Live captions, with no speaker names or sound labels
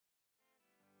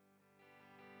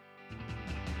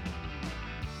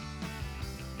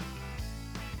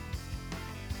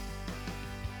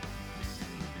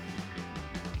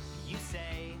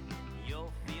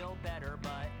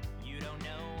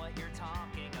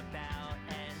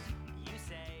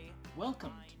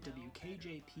Welcome to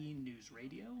WKJP News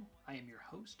Radio. I am your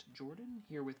host, Jordan,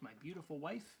 here with my beautiful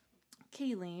wife,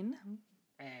 Kayleen.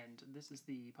 And this is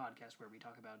the podcast where we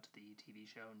talk about the TV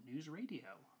show News Radio.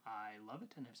 I love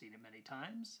it and have seen it many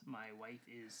times. My wife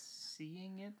is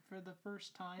seeing it for the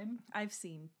first time. I've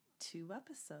seen 2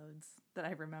 episodes that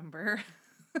I remember.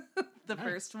 The Nice.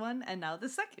 first one and now the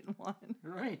second one.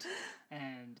 Right.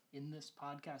 And in this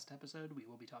podcast episode, we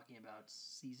will be talking about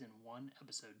Season 1,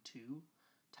 Episode 2,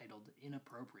 titled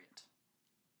Inappropriate.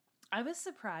 I was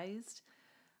surprised,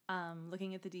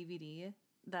 looking at the DVD,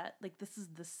 that this is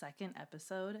the second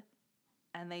episode,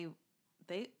 and they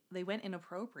went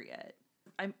inappropriate.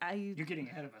 You're getting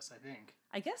ahead of us, I think.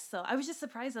 I guess so. I was just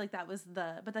surprised that was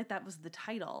the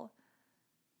title.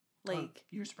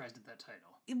 You're surprised at that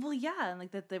title. Well, yeah, and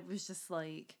that was just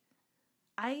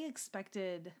I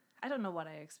expected. I don't know what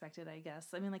I expected. I guess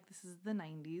this is the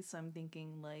 90s, so I'm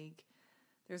thinking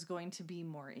there's going to be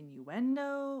more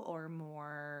innuendo or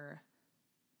more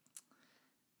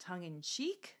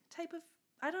tongue-in-cheek type of,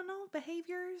 I don't know,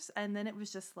 behaviors. And then it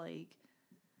was just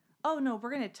oh no, we're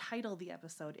going to title the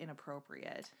episode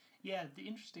Inappropriate. Yeah, the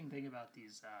interesting thing about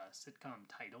these sitcom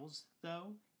titles, though,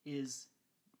 is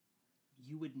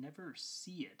you would never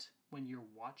see it when you're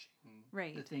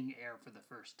watching the thing air for the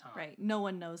first time. Right. No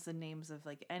one knows the names of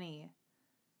any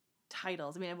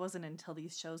titles. It wasn't until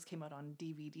these shows came out on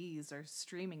DVDs or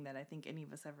streaming that I think any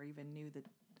of us ever even knew that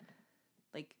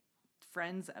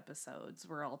Friends episodes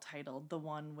were all titled. The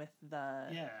one with the...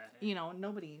 Yeah.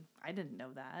 I didn't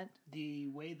know that. The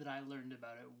way that I learned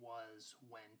about it was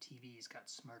when TVs got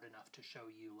smart enough to show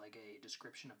you a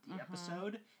description of the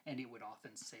episode, and it would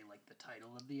often say the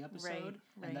title of the episode.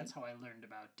 Right. And that's how I learned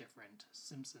about different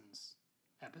Simpsons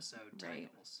episode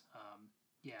titles.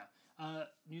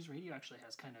 News Radio actually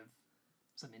has kind of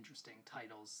some interesting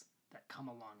titles that come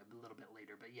along a little bit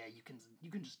later, but yeah, you can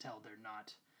just tell they're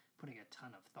not putting a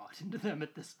ton of thought into them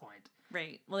at this point.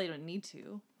 Right. Well, they don't need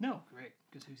to. No, right?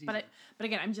 Because who sees it? But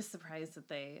again, I'm just surprised that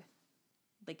they,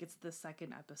 it's the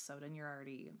second episode and you're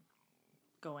already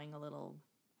going a little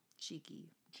cheeky.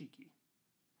 Cheeky.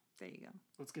 There you go.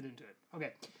 Let's get into it.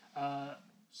 Okay.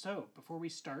 So before we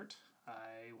start,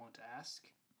 I want to ask,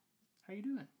 how are you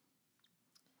doing?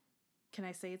 Can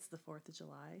I say it's the 4th of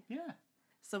July? Yeah.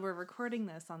 So we're recording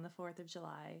this on the 4th of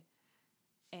July,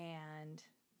 and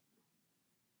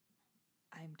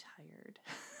I'm tired.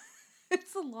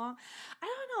 It's a long...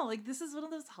 I don't know. This is one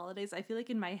of those holidays. I feel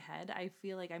in my head, I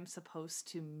feel I'm supposed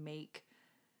to make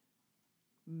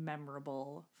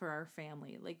memorable for our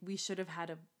family. We should have had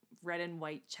a red and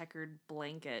white checkered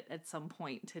blanket at some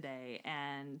point today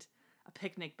and a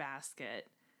picnic basket.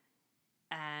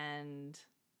 And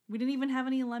we didn't even have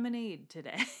any lemonade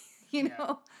today. You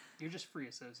know? You're just free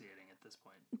associating at this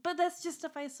point. But that's just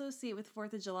stuff I associate with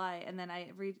 4th of July. And then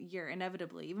every year,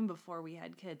 inevitably, even before we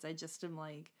had kids, I just am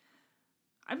I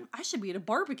should be at a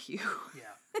barbecue.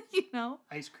 Yeah.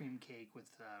 Ice cream cake with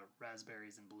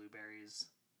raspberries and blueberries.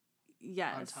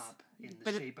 Yes. On top in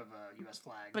the shape of a U.S.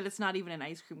 flag. But it's not even an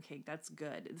ice cream cake. That's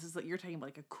good. This is you're talking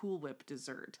about a Cool Whip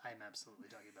dessert. I'm absolutely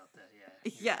talking about that,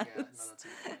 yeah. Yes. Yeah, no, that's a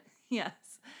good point.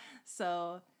 Yes.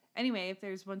 So, anyway, if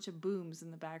there's a bunch of booms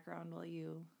in the background while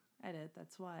you edit,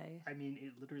 that's why.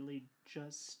 It literally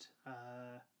just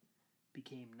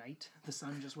became night. The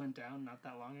sun just went down not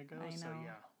that long ago. I know. So,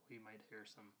 yeah, we might hear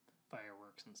some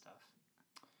fireworks and stuff.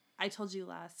 I told you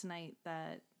last night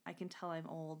that I can tell I'm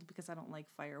old because I don't like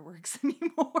fireworks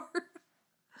anymore.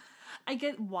 I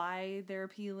get why they're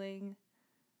appealing.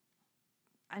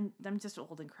 I'm just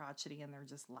old and crotchety and they're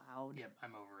just loud. Yep,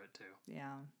 I'm over it too.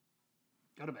 Yeah.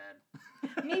 Go to bed.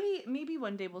 maybe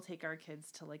one day we'll take our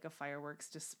kids to a fireworks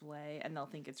display and they'll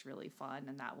think it's really fun,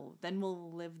 and then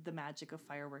we'll live the magic of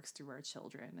fireworks through our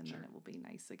children, and then it will be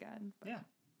nice again. But. Yeah.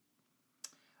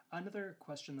 Another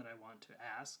question that I want to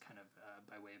ask, kind of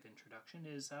by way of introduction,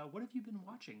 is what have you been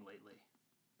watching lately?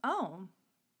 Oh.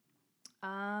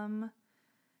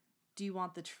 Do you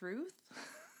want the truth?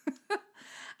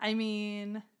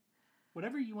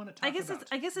 Whatever you want to talk about.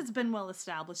 I guess it's been well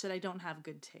established that I don't have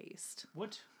good taste.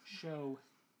 What show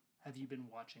have you been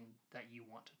watching that you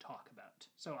want to talk about?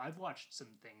 So I've watched some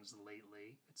things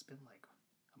lately. It's been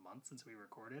a month since we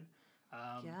recorded.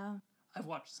 Yeah. I've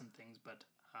watched some things, but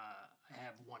I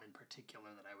have one in particular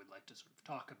that I would like to sort of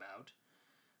talk about,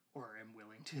 or am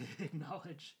willing to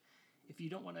acknowledge. If you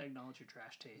don't want to acknowledge your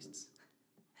trash tastes,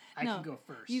 I can go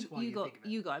first. You go.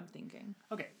 You go. I'm thinking.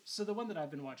 Okay, so the one that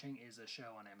I've been watching is a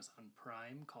show on Amazon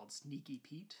Prime called Sneaky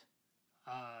Pete.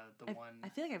 I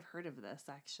feel like I've heard of this,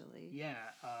 actually. Yeah,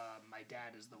 my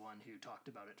dad is the one who talked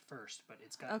about it first, but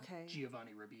it's got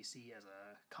Giovanni Ribisi as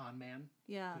a con man.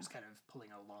 Yeah. Who's kind of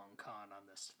pulling a long con on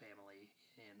this family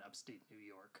in upstate New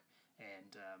York.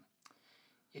 And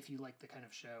if you like the kind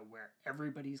of show where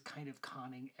everybody's kind of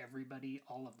conning everybody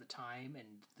all of the time,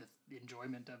 and the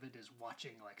enjoyment of it is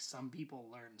watching, like, some people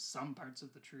learn some parts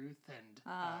of the truth, and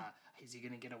is he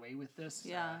going to get away with this?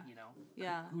 Yeah.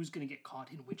 Who's going to get caught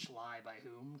in which lie by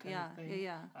whom kind of thing?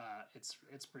 Yeah. It's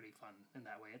pretty fun in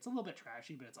that way. It's a little bit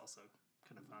trashy, but it's also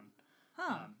kind of fun.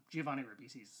 Huh. Giovanni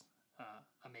Ribisi's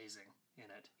amazing in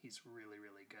it. He's really,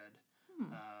 really good.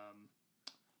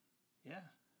 Yeah.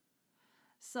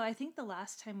 So I think the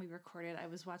last time we recorded, I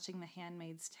was watching The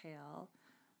Handmaid's Tale,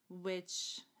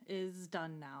 which is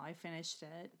done now. I finished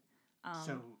it.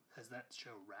 So has that show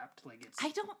wrapped? Like,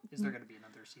 is there going to be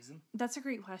another season? That's a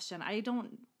great question. I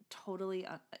don't totally.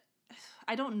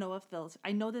 I don't know if they'll.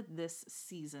 I know that this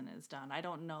season is done. I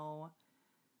don't know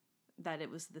that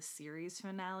it was the series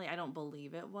finale. I don't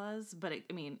believe it was, but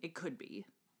it could be.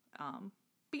 But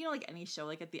like any show,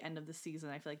 like at the end of the season,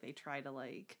 I feel like they try to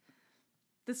like.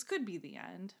 This could be the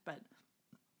end,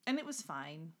 and it was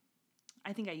fine.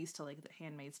 I think I used to like The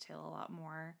Handmaid's Tale a lot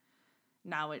more.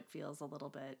 Now it feels a little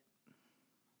bit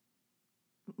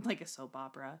like a soap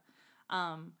opera.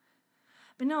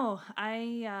 But no,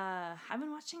 I've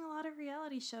been watching a lot of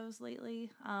reality shows lately.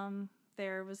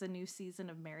 There was a new season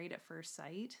of Married at First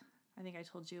Sight. I think I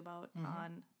told you about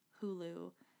on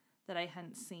Hulu that I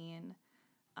hadn't seen.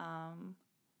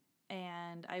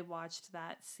 And I watched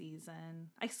that season.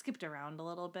 I skipped around a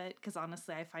little bit because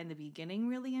honestly, I find the beginning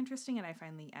really interesting and I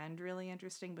find the end really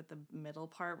interesting. But the middle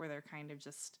part where they're kind of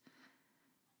just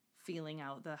feeling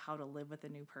out how to live with a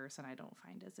new person, I don't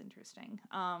find as interesting.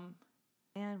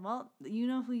 And well, you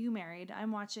know who you married.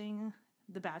 I'm watching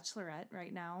The Bachelorette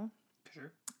right now.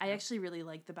 Sure. I actually really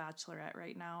like The Bachelorette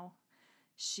right now.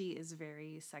 She is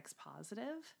very sex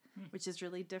positive, which is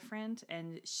really different.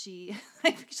 And I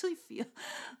actually feel,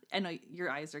 I know your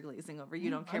eyes are glazing over.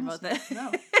 You don't care about this.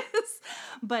 No.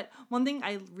 But one thing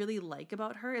I really like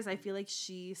about her is I feel like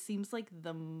she seems like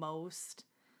the most,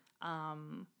 I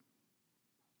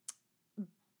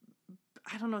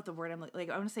don't know what the word I'm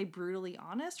like I want to say brutally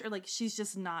honest, or like she's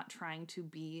just not trying to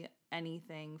be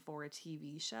anything for a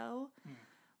TV show.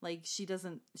 Like she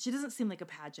doesn't seem like a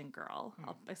pageant girl.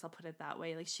 I guess I'll put it that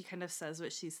way. Like she kind of says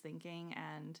what she's thinking.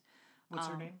 And what's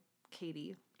her name?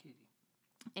 Katie.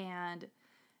 And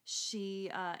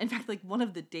she, in fact, like one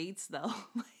of the dates though,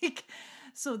 like,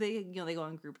 so they go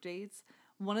on group dates.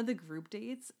 One of the group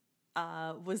dates,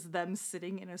 was them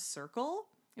sitting in a circle.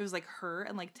 It was like her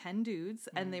and like 10 dudes,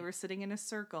 and they were sitting in a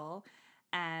circle,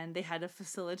 and they had a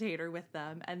facilitator with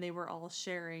them, and they were all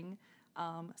sharing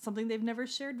something they've never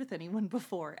shared with anyone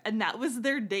before, and that was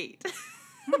their date.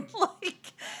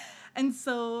 And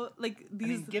so like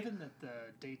these. Given that the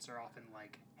dates are often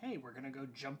like, hey, we're gonna go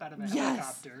jump out of a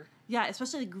helicopter. Yeah,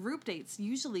 especially like group dates.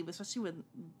 Usually, especially when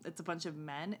it's a bunch of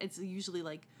men, it's usually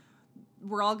like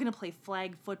we're all gonna play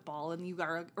flag football, and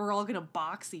we're all gonna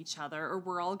box each other, or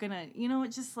we're all gonna,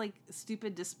 it's just like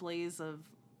stupid displays of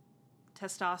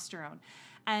testosterone.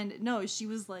 And no, she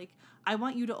was like, I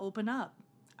want you to open up.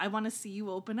 I want to see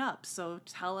you open up. So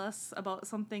tell us about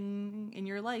something in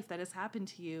your life that has happened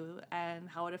to you and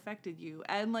how it affected you.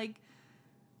 And like,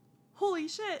 holy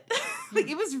shit. Like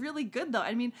it was really good though.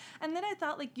 And then I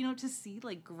thought like, to see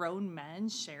like grown men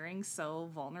sharing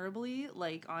so vulnerably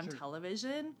like on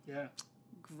television. Yeah.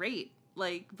 Great.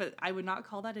 Like, but I would not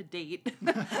call that a date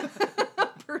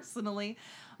personally.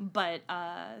 But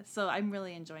so I'm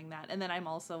really enjoying that. And then I'm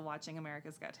also watching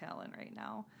America's Got Talent right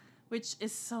now, which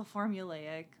is so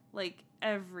formulaic. Like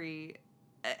I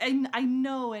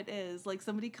know it is. Like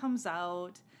somebody comes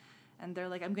out and they're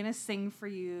like, I'm going to sing for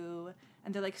you.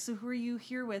 And they're like, so who are you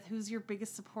here with? Who's your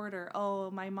biggest supporter?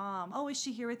 Oh, my mom. Oh, is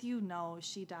she here with you? No,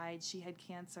 she died. She had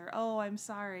cancer. Oh, I'm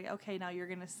sorry. Okay, now you're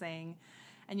going to sing.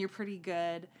 And you're pretty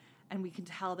good. And we can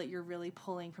tell that you're really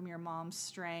pulling from your mom's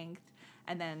strength.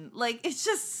 And then, like, it's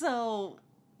just so...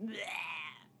 bleh.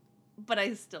 But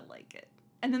I still like it.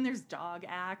 And then there's dog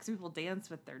acts. People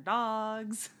dance with their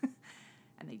dogs.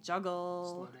 And they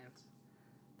juggle. Slow dance.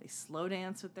 They slow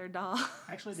dance with their dog.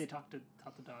 Actually, they taught the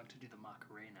dog to do the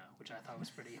Macarena, which I thought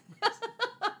was pretty impressive.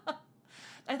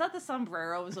 I thought the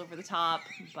sombrero was over the top,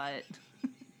 but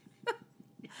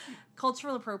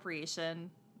cultural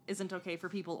appropriation isn't okay for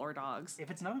people or dogs.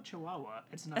 If it's not a chihuahua,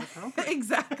 it's not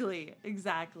appropriate.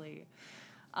 Exactly.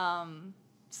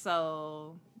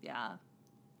 So, yeah.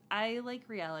 I like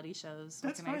reality shows.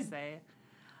 What can I say?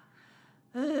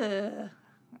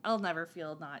 I'll never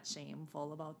feel not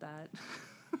shameful about that.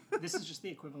 This is just the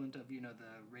equivalent of, the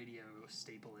radio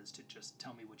staple is to just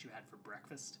tell me what you had for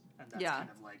breakfast. And that's kind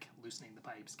of like loosening the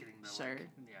pipes, getting the,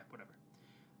 whatever.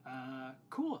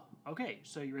 Cool. Okay,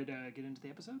 so you ready to get into the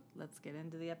episode? Let's get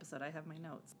into the episode. I have my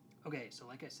notes. Okay, so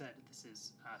like I said, this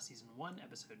is Season 1,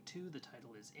 Episode 2. The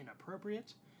title is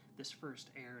Inappropriate. This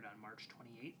first aired on March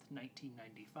 28th,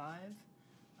 1995.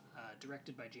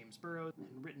 Directed by James Burrows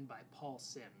and written by Paul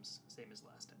Simms, same as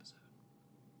last episode.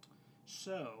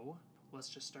 So, let's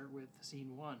just start with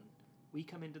Scene 1. We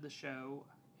come into the show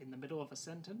in the middle of a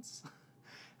sentence.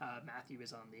 Matthew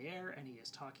is on the air, and he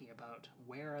is talking about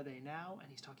Where Are They Now?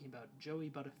 And he's talking about Joey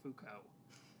Buttafuoco.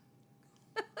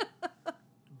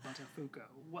 Buttafuoco.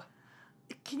 What?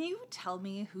 Can you tell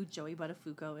me who Joey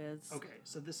Buttafuoco is? Okay,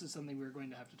 so this is something we're going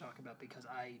to have to talk about because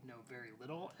I know very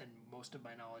little, and most of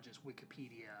my knowledge is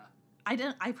Wikipedia.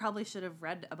 I probably should have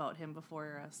read about him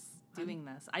before us doing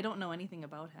this. I don't know anything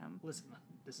about him. Listen,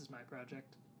 this is my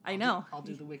project. I know. I'll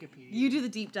do the Wikipedia. You do the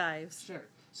deep dives. Sure.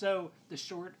 So, the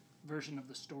short version of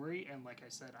the story, and like I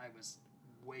said, I was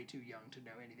way too young to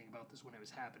know anything about this when it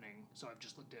was happening, so I've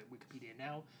just looked at Wikipedia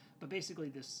now. But basically,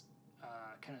 this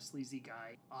kind of sleazy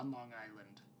guy on Long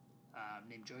Island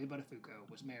named Joey Buttafuoco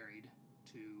was married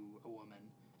to a woman,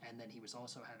 and then he was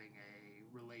also having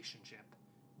a relationship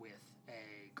with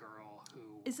a girl who...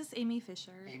 Is this Amy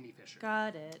Fisher? Amy Fisher.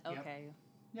 Got it. Okay.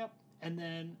 Yep. And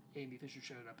then Amy Fisher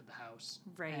showed up at the house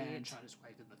and shot his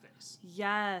wife in the face.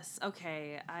 Yes.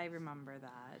 Okay. I remember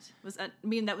that.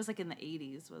 That was like in the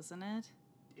 80s, wasn't it?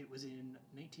 It was in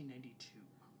 1992.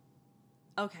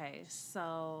 Okay.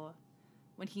 So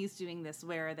when he's doing this,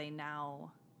 Where Are They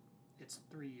Now? It's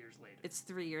 3 years later. It's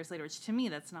 3 years later, which to me,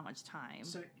 that's not much time.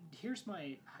 So here's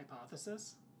my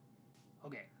hypothesis.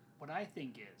 Okay. What I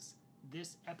think is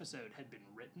this episode had been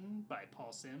written by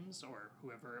Paul Simms or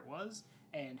whoever it was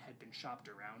and had been shopped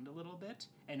around a little bit,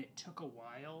 and it took a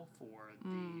while for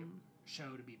the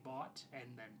show to be bought and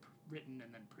then written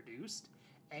and then produced.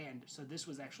 And so this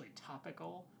was actually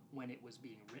topical when it was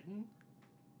being written,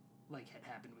 like had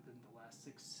happened within the last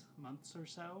 6 months or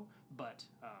so, but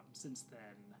since then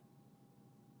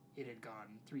it had gone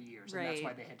 3 years, and that's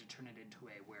why they had to turn it into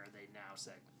a Where Are They Now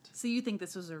segment. So you think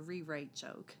this was a rewrite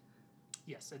joke?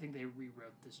 Yes, I think they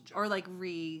rewrote this joke. Or like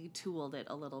retooled it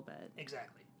a little bit.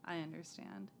 Exactly. I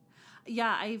understand.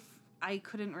 Yeah, I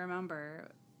couldn't remember.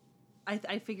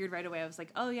 I figured right away. I was like,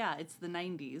 oh yeah, it's the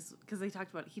 90s because he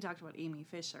talked about Amy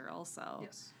Fisher also.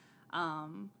 Yes.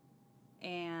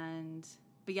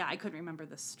 But yeah, I couldn't remember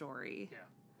the story. Yeah.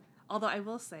 Although I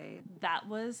will say that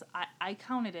was I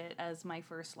counted it as my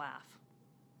first laugh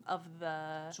of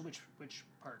the. So which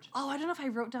part? Oh, I don't know if I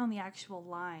wrote down the actual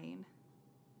line.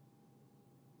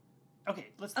 Okay,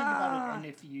 let's think about it, and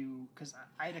if you, because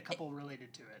I had a couple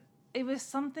related to it. It was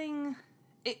something.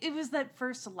 It was that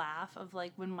first laugh of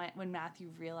like when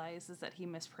Matthew realizes that he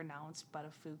mispronounced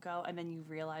Buttafuoco, and then you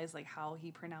realize like how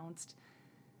he pronounced.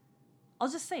 I'll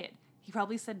just say it. He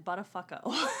probably said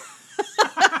Buttafucko.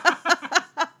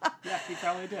 Yeah, he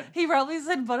probably did. He probably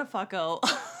said Buttafucko.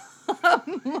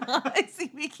 I see.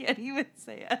 We can't even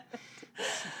say it.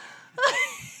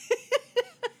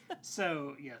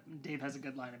 So, yeah, Dave has a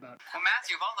good line about... Well,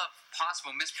 Matthew, of all the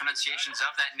possible mispronunciations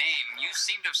of that name, you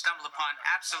seem to have stumbled upon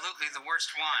absolutely the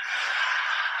worst one.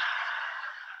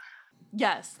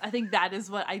 Yes, I think that is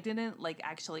what... I didn't, like,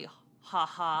 actually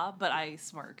ha-ha, but I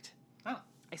smirked. Oh.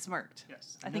 I smirked.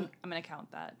 Yes. I think I'm going to count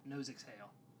that. Nose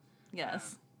exhale.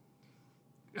 Yes.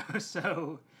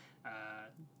 So,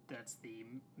 that's the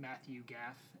Matthew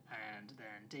gaff, and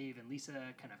then Dave and Lisa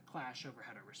kind of clash over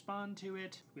how to respond to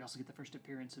it. We also get the first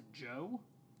appearance of Joe.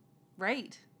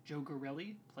 Right. Joe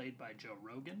Gorelli, played by Joe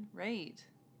Rogan. Right.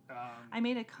 I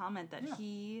made a comment that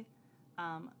he,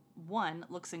 one,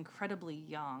 looks incredibly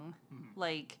young. Mm-hmm.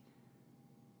 Like,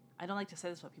 I don't like to say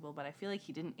this about people, but I feel like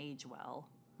he didn't age well.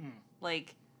 Mm.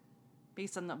 Like,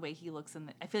 based on the way he looks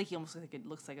I feel like he almost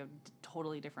looks like a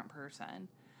totally different person.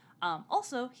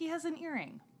 Also, he has an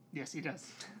earring. Yes, he does.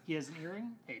 He has an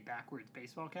earring, a backwards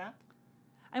baseball cap.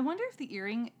 I wonder if the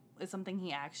earring is something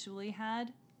he actually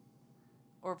had,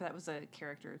 or if that was a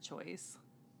character choice.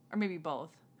 Or maybe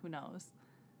both. Who knows?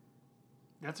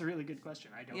 That's a really good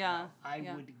question. I don't know. I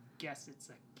would guess it's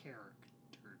a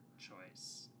character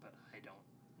choice, but I don't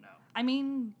know. I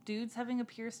mean, dudes having a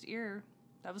pierced ear,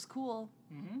 that was cool.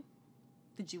 Mm-hmm.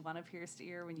 Did you want a pierced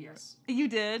ear when you... Yes. You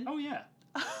did? Oh, yeah.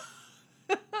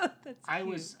 That's I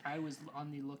cute. I was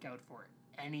on the lookout for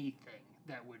anything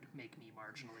that would make me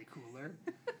marginally cooler.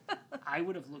 I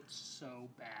would have looked so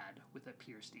bad with a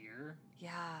pierced ear.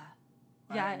 Yeah.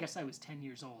 I guess I was 10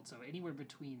 years old, so anywhere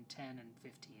between 10 and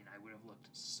 15, I would have looked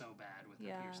so bad with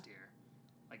a pierced ear.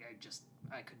 Like,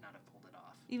 I could not have pulled it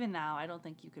off. Even now, I don't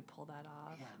think you could pull that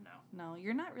off. Yeah, no. No,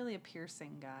 you're not really a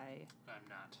piercing guy. I'm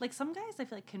not. Like, some guys I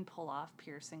feel like can pull off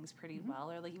piercings pretty well,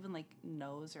 or like even like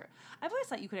nose, or I've always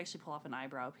thought you could actually pull off an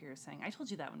eyebrow piercing. I told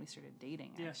you that when we started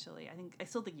dating, actually. I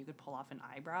still think you could pull off an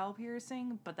eyebrow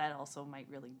piercing, but that also might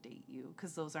really date you,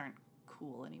 because those aren't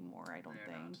cool anymore, I don't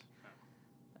They're think.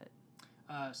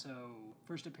 not, no. So,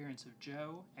 first appearance of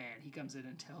Joe, and he comes in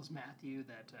and tells Matthew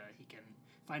that he can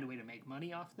find a way to make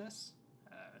money off this.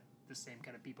 The same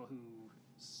kind of people who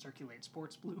circulate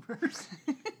sports bloopers.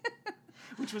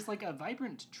 Which was like a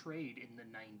vibrant trade in the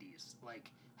 90s. Like,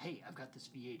 hey, I've got this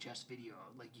VHS video.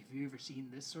 Like, have you ever seen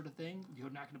this sort of thing? You're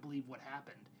not going to believe what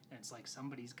happened. And it's like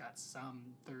somebody's got some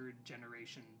third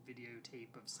generation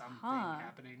videotape of something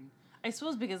happening. I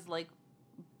suppose because, like,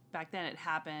 back then it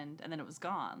happened and then it was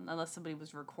gone, unless somebody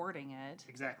was recording it.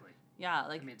 Exactly. Yeah,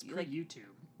 like, I mean, it's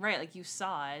pre-YouTube. Right, like you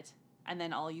saw it, and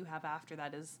then all you have after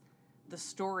that is the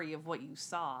story of what you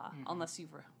saw, unless you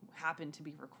happen to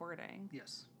be recording.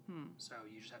 Yes. So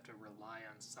you just have to rely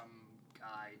on some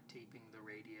guy taping the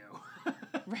radio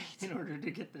right. in order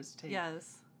to get this tape.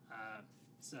 Yes.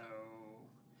 So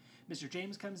Mr.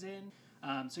 James comes in.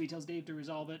 So he tells Dave to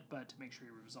resolve it, but to make sure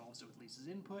he resolves it with Lisa's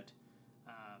input.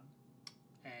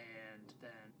 And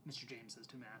then Mr. James says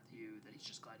to Matthew that he's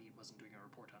just glad he wasn't doing a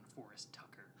report on Forrest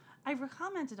Tucker. I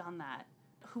commented on that.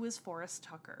 Who is Forrest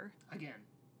Tucker? Again,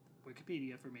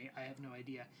 Wikipedia for me. I have no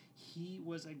idea. He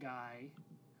was a guy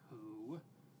who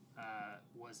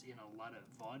was in a lot of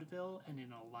vaudeville and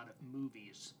in a lot of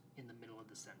movies in the middle of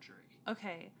the century.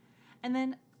 Okay. And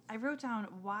then I wrote down,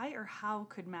 why or how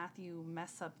could Matthew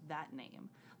mess up that name?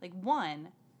 Like, one,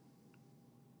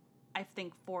 I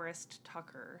think Forrest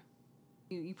Tucker,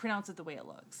 you pronounce it the way it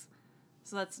looks.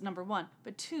 So that's number one.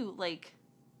 But two, like,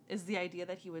 is the idea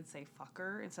that he would say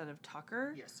fucker instead of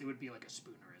Tucker? Yes, it would be like a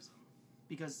spoonerism.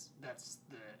 Because that's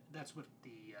what the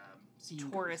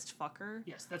scene Tourist fucker?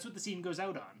 Yes, that's what the scene goes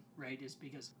out on, right? Is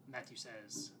because Matthew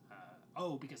says,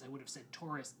 because I would have said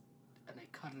tourist, and they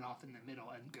cut it off in the middle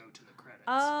and go to the credits.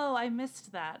 Oh, I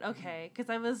missed that. Okay, because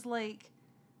I was like,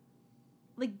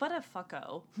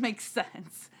 Buttafucko makes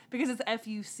sense. Because it's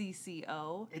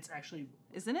Fucco. It's actually...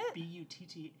 Isn't it?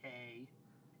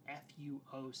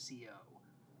 Buttafuoco.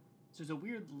 So it's a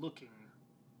weird looking...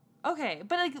 Okay,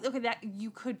 but that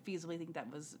you could feasibly think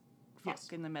that was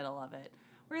fuck in the middle of it.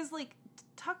 Whereas, like,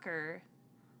 Tucker,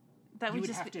 that would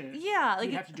just have to, yeah, like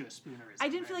you'd have to do a spoonerism. I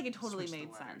didn't feel like it totally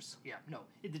made sense. Yeah, no,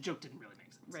 the joke didn't really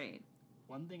make sense. Right.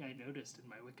 One thing I noticed in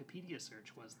my Wikipedia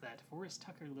search was that Forrest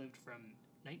Tucker lived from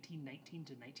 1919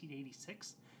 to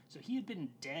 1986, so he had been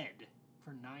dead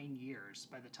for 9 years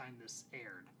by the time this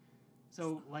aired.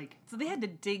 So they had to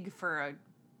dig for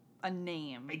a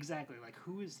name. Exactly. Like,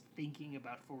 who is thinking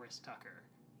about Forrest Tucker?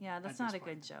 Yeah, that's not a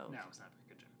good joke. No, it's not a very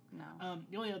good joke. No.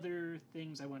 The only other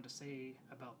things I wanted to say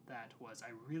about that was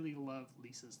I really love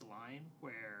Lisa's line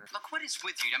where... Look, what is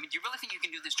with you? I mean, do you really think you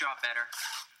can do this job better?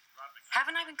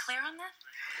 Haven't I been clear on that?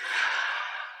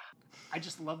 I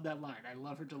just love that line. I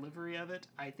love her delivery of it.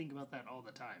 I think about that all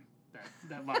the time.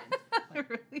 That line.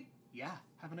 Really? Yeah.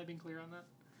 Haven't I been clear on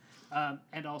that?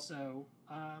 And also,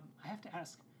 I have to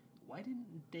ask, why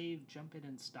didn't Dave jump in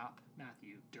and stop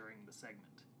Matthew during the segment?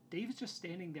 Dave is just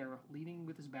standing there, leaning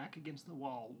with his back against the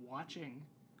wall, watching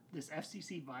this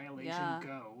FCC violation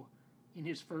go in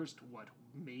his first,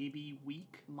 maybe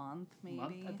month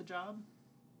at the job?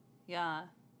 Yeah.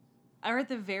 Or at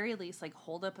the very least,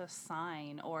 hold up a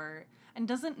sign, and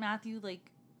doesn't Matthew,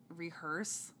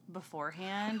 rehearse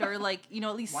beforehand? Or, at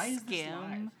least Why is skim? this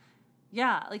live?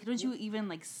 Yeah, don't you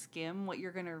even, skim what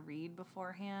you're gonna read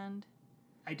beforehand?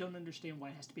 I don't understand why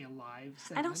it has to be a live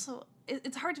segment. And also,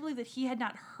 it's hard to believe that he had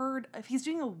not heard... If he's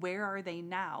doing a Where Are They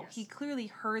Now, he clearly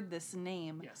heard this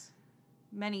name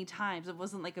many times. It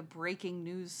wasn't a breaking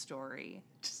news story.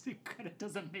 It kind of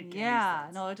doesn't make any sense. Yeah,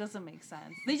 no, it doesn't make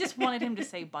sense. They just wanted him to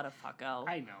say Buttafucko.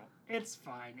 I know. It's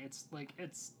fine. It's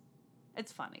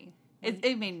funny.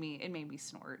 It made me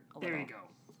snort a little. There you go.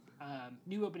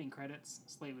 New opening credits,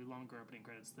 slightly longer opening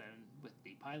credits than with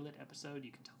the pilot episode.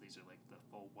 You can tell these are the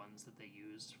full ones that they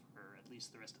used for at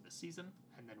least the rest of the season.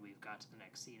 And then we've got the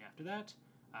next scene after that.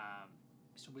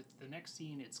 So with the next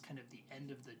scene, it's kind of the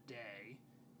end of the day.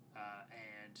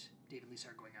 And Dave and Lisa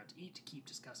are going out to eat to keep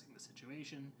discussing the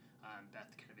situation.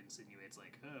 Beth kind of insinuates why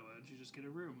don't you just get a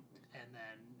room? And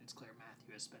then it's clear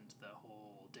Matthew has spent the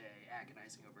whole day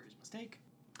agonizing over his mistake.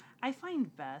 I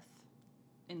find Beth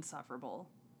insufferable.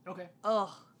 Okay.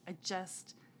 Ugh, I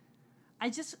just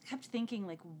kept thinking,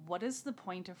 what is the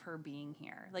point of her being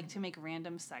here? To make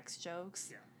random sex jokes?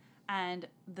 Yeah. And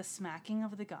the smacking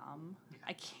of the gum,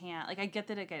 I can't, like, I get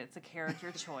that, again, it's a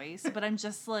character choice, but I'm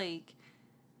just like,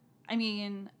 I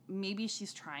mean, maybe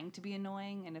she's trying to be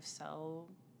annoying, and if so,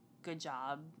 good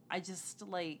job. I just,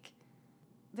 like,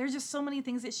 there's just so many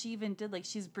things that she even did. Like,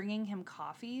 she's bringing him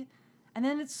coffee, and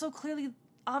then it's so clearly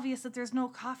obvious that there's no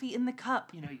coffee in the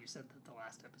cup. You know, you said that the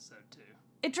last episode, too.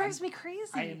 It drives me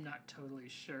crazy. I am not totally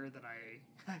sure that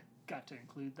I got to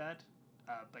include that,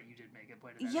 but you did make a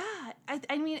point of that. Yeah,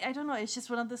 I mean, I don't know. It's just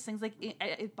one of those things, like,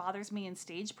 it bothers me in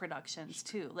stage productions,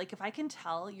 too. Like, if I can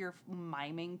tell you're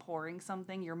miming pouring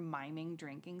something, you're miming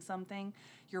drinking something,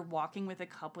 you're walking with a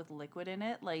cup with liquid in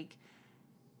it, like,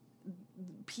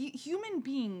 human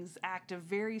beings act a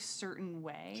very certain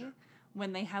way. Sure.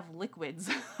 When they have liquids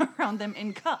around them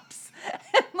in cups.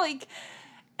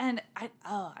 and I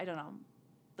don't know.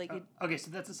 Like, okay,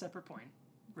 so that's a separate point.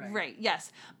 Right,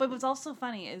 yes. But what's also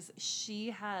funny is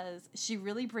she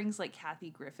really brings, like, Kathy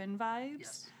Griffin vibes.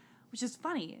 Yes. Which is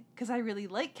funny, because I really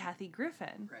like Kathy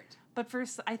Griffin. Right. But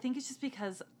first, I think it's just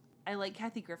because I like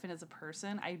Kathy Griffin as a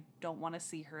person. I don't want to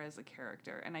see her as a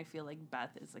character. And I feel like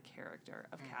Beth is a character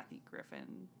of Kathy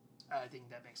Griffin. I think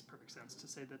that makes perfect sense to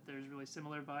say that there's really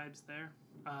similar vibes there.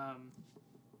 I'm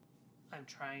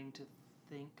trying to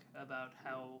think about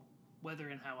whether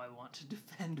and how I want to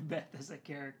defend Beth as a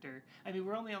character. I mean,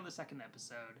 we're only on the second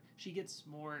episode. She gets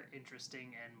more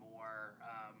interesting and more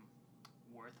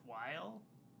worthwhile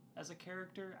as a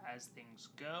character as things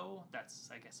go. That's,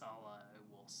 I guess, all I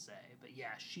will say. But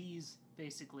yeah, she's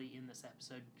basically in this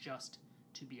episode just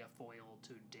to be a foil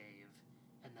to Dave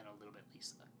and then a little bit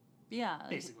Lisa. Yeah.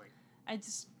 Basically.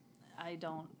 I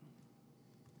don't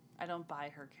buy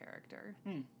her character.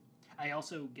 I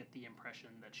also get the impression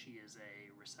that she is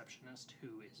a receptionist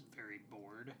who is very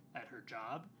bored at her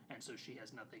job, and so she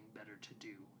has nothing better to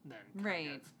do than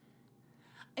kind of...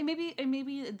 And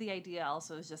maybe the idea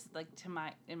also is just, like,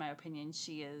 in my opinion,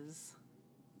 she is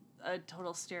a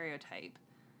total stereotype.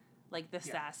 Like, the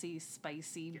sassy,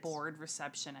 spicy, bored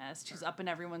receptionist who's up in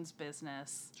everyone's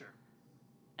business. Sure.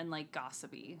 And, like,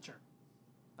 gossipy. Sure.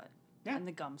 But, yeah. And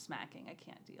the gum smacking, I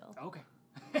can't deal. Okay.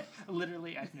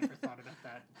 Literally, I've never thought about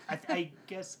that. I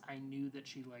guess I knew that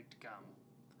she liked gum.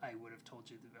 I would have told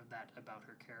you that about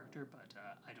her character, but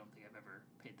I don't think I've ever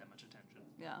paid that much attention.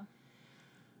 Yeah.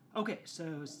 Okay,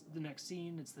 so the next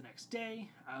scene, it's the next day.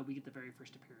 We get the very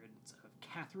first appearance of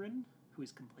Catherine, who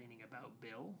is complaining about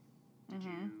Bill.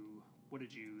 What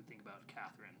did you think about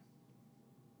Catherine?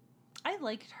 I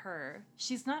liked her.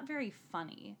 She's not very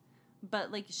funny,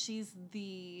 but, like, she's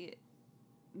the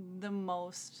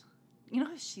most... You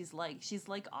know who she's like? She's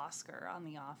like Oscar on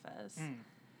The Office.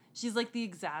 She's, like, the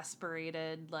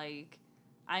exasperated, like,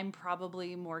 I'm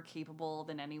probably more capable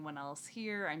than anyone else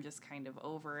here. I'm just kind of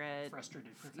over it.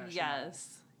 Frustrated professional.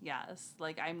 Yes.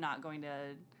 Like, I'm not going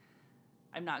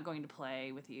to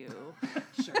play with you.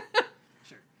 Sure.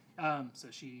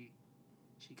 So she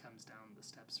comes down the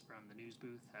steps from the news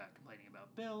booth, complaining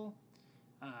about Bill.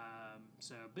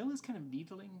 So Bill is kind of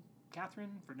needling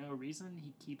Catherine for no reason.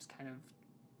 He keeps kind of...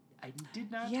 I did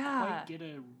not quite get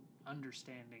a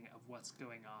understanding of what's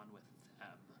going on with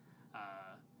them.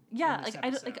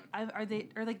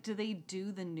 Do they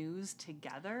do the news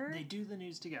together? They do the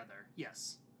news together.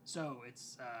 Yes. So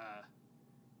it's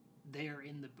they are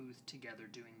in the booth together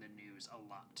doing the news a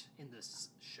lot in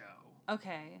this show.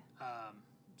 Okay.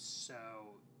 So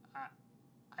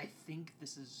I think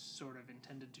this is sort of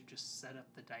intended to just set up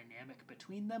the dynamic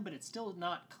between them, but it's still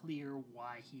not clear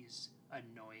why he's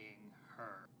annoying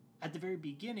her. At the very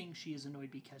beginning, she is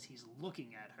annoyed because he's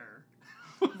looking at her.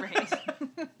 Right.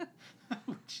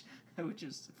 which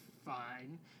is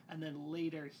fine. And then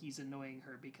later, he's annoying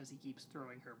her because he keeps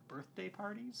throwing her birthday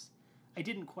parties. I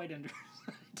didn't quite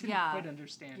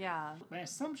understand. Yeah. My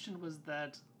assumption was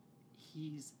that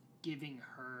he's giving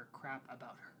her crap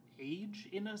about her age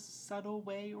in a subtle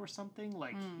way or something.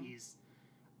 Like, he's...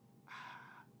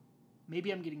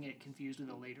 Maybe I'm getting it confused with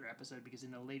a later episode, because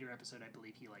in a later episode, I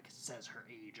believe he, like, says her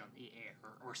age on the air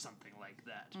or something like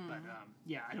that. But,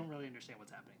 yeah, I don't really understand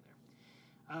what's happening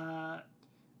there.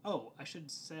 I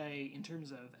should say, in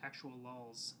terms of actual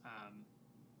lulls,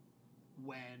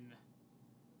 when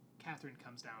Catherine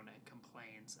comes down and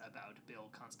complains about Bill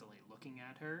constantly looking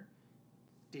at her,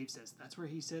 Dave says, "That's where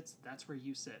he sits, that's where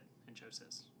you sit." And Joe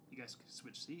says, "You guys can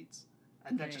switch seats."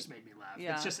 And that just made me laugh.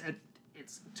 Yeah. It's just...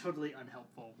 It's totally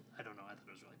unhelpful. I don't know. I thought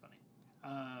it was really funny.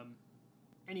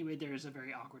 Anyway, there is a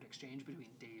very awkward exchange between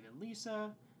Dave and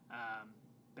Lisa.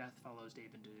 Beth follows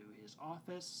Dave into his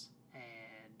office,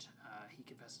 and he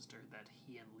confesses to her that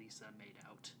he and Lisa made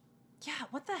out. Yeah,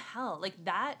 what the hell? Like,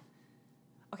 that...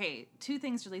 Okay, two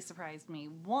things really surprised me.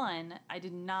 One, I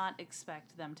did not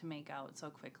expect them to make out so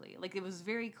quickly. Like, it was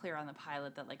very clear on the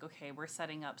pilot that, like, okay, we're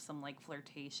setting up some, like,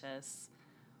 flirtatious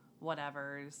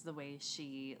whatever's, the way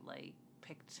she, like,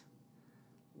 picked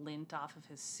lint off of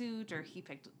his suit, or he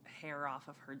picked hair off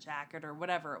of her jacket, or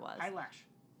whatever it was. Eyelash.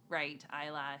 Right,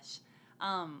 eyelash.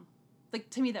 Like,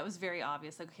 to me, that was very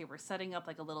obvious. Like, okay, we're setting up,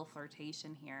 like, a little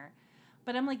flirtation here.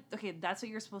 But I'm like, okay, that's what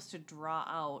you're supposed to draw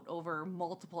out over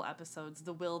multiple episodes.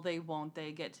 The will they, won't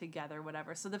they, get together,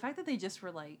 whatever. So the fact that they just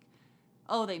were like,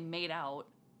 oh, they made out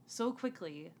so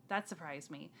quickly, that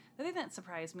surprised me. The thing that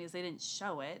surprised me is they didn't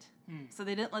show it. So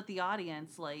they didn't let the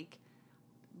audience, like,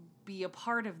 be a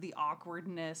part of the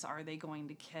awkwardness. Are they going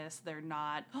to kiss? They're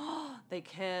not. Oh, they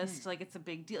kissed. Like, it's a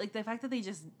big deal. Like, the fact that they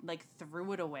just, like,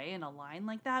 threw it away in a line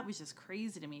like that was just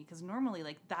crazy to me. Because normally,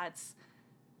 like, that's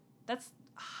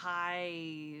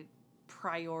high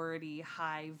priority,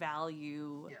 high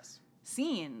value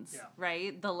scenes,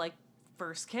 right? The, like,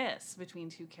 first kiss between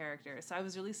two characters. So I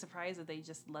was really surprised that they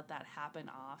just let that happen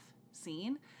off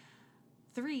scene.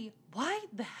 3, why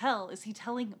the hell is he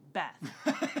telling Beth?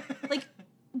 Like,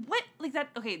 what? Like, that,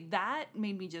 okay, that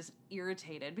made me just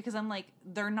irritated because I'm like,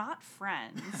 they're not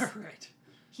friends. Right.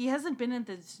 He hasn't been in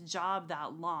this job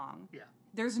that long. Yeah.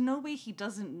 There's no way he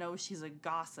doesn't know she's a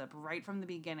gossip right from the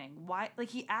beginning. Why? Like,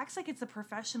 he acts like it's a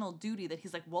professional duty that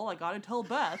he's like, well, I gotta tell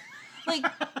Beth. Like,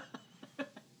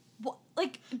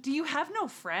 like, do you have no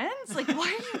friends? Like, why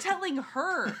are you telling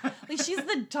her? Like, she's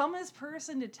the dumbest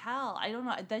person to tell. I don't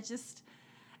know. That just,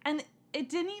 and it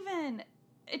didn't even,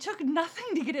 it took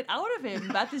nothing to get it out of him.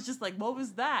 Beth is just like, what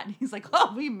was that? And he's like,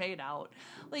 oh, we made out.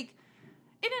 Like,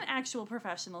 in an actual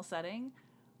professional setting,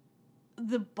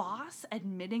 the boss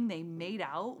admitting they made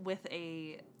out with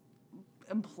a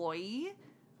employee,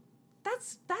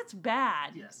 that's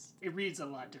bad. Yes, it reads a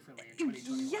lot differently in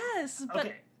 2021. Yes, but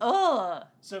okay.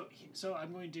 So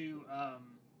I'm going to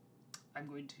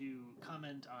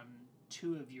comment on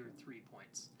 2 of your 3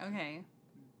 points. Okay.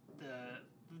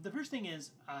 The first thing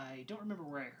is, I don't remember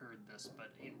where I heard this,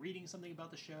 but in reading something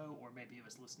about the show, or maybe it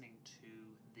was listening to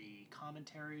the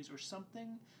commentaries or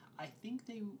something, I think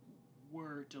they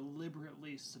were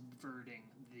deliberately subverting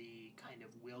the kind of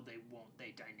will they, won't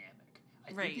they dynamic.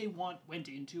 I think they went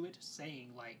into it saying,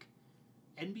 like,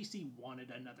 NBC wanted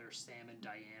another Sam and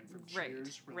Diane from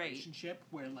Cheers relationship,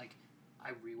 where, like,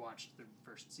 I rewatched the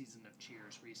first season of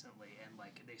Cheers recently, and,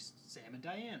 like, Sam and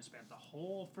Diane spent the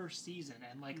whole first season,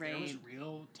 and, like, there was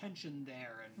real tension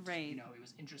there, and, you know, it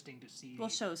was interesting to see. Well,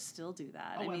 shows still do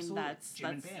that. Oh, I mean, absolutely. that's Jim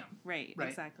and Pam. Right,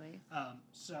 exactly.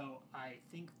 So I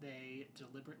think they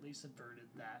deliberately subverted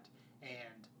that,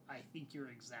 and I think you're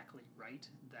exactly right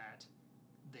that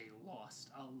they lost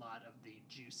a lot of the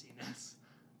juiciness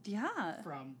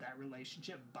from that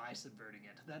relationship by subverting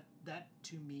it. That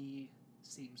to me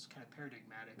seems kind of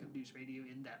paradigmatic of news radio,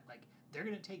 in that, like, they're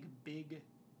going to take big,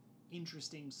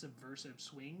 interesting, subversive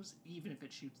swings, even if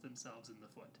it shoots themselves in the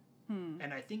foot.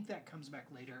 And I think that comes back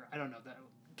later. I don't know,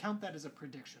 count that as a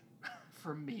prediction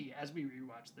for me as we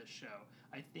rewatch this show.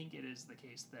 I think it is the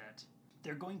case that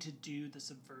they're going to do the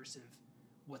subversive,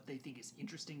 what they think is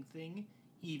interesting thing,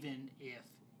 even if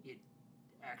it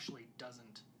actually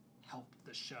doesn't help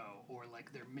the show, or,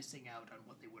 like, they're missing out on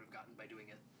what they would have gotten by doing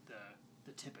it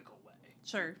the typical way.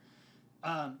 Sure.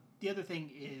 The other thing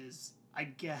is, I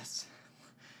guess,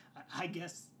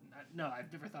 no,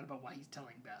 I've never thought about why he's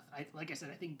telling Beth. Like I said,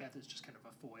 I think Beth is just kind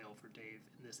of a foil for Dave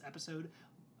in this episode.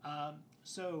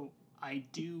 So I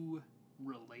do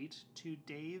relate to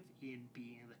Dave in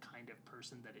being the kind of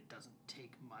person that it doesn't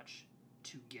take much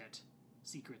to get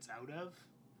secrets out of.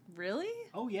 Really?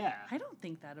 Oh, yeah. I don't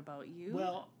think that about you.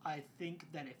 Well, I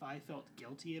think that if I felt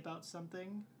guilty about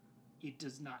something, it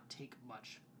does not take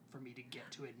much for me to get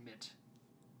to admit.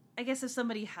 I guess if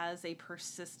somebody has a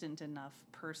persistent enough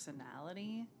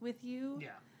personality with you.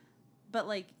 Yeah. But,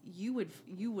 like, you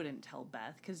wouldn't tell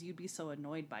Beth because you'd be so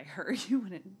annoyed by her. You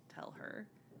wouldn't tell her.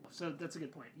 So that's a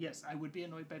good point. Yes, I would be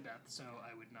annoyed by Beth, so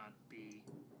I would not be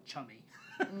chummy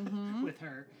with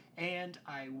her. And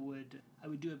I would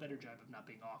do a better job of not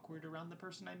being awkward around the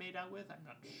person I made out with. I'm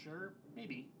not sure.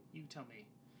 Maybe. You tell me.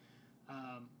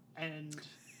 And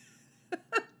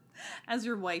as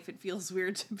your wife, it feels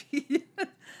weird to be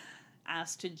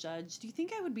asked to judge. Do you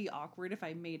think I would be awkward if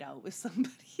I made out with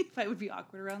somebody? If I would be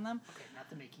awkward around them? Okay, not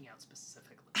the making out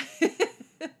specifically.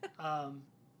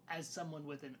 As someone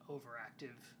with an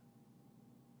overactive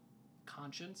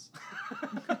conscience,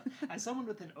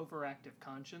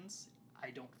 I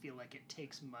don't feel like it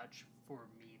takes much for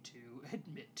me to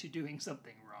admit to doing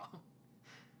something wrong.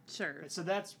 Sure. So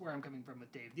that's where I'm coming from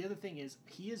with Dave. The other thing is,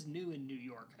 he is new in New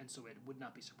York, and so it would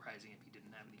not be surprising if he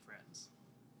didn't have any friends.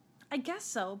 I guess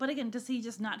so, but again, does he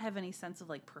just not have any sense of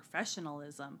like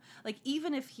professionalism? Like,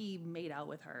 even if he made out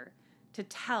with her, to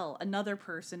tell another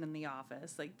person in the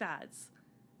office, like that's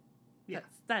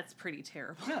pretty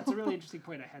terrible. Yeah, it's a really interesting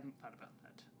point. I hadn't thought about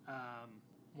that.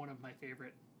 One of my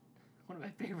favorite.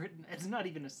 It's not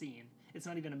even a scene. It's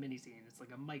not even a mini scene. It's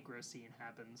like a micro scene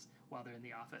happens while they're in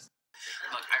the office.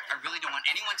 Look, I really don't want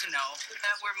anyone to know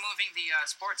that we're moving the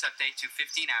sports update to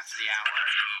 15 after the hour.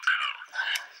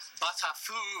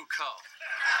 Buttafuoco.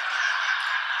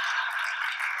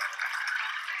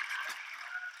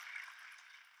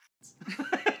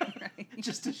 Right.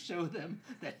 Just to show them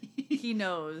that He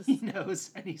knows. he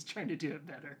knows, and he's trying to do it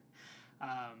better.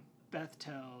 Beth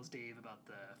tells Dave about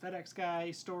the FedEx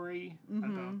guy story,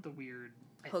 about the weird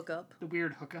Hookup. The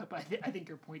weird hookup. I think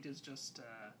your point is just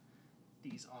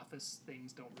these office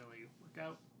things don't really work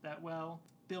out that well.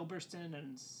 Bill bursts in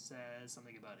and says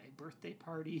something about a birthday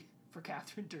party for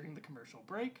Catherine during the commercial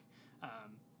break.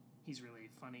 He's really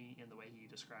funny in the way he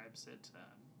describes it.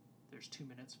 There's 2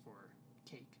 minutes for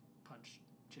cake, punch,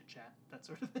 chit-chat, that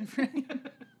sort of thing.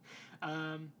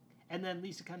 And then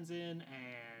Lisa comes in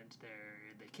and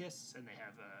they kiss and they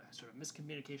have a sort of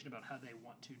miscommunication about how they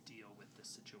want to deal with this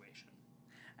situation.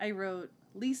 I wrote,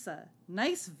 Lisa,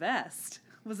 nice vest.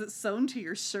 Was it sewn to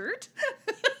your shirt?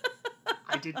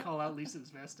 I did call out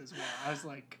Lisa's vest as well. I was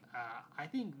like, I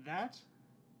think that,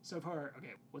 so far,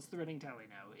 okay, what's the running tally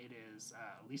now? It is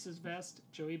Lisa's vest,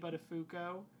 Joey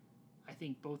Buttafuoco. I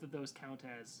think both of those count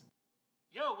as,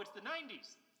 yo, it's the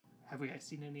 90s. Have we guys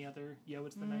seen any other, yo,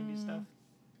 it's the 90s stuff?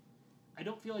 I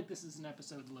don't feel like this is an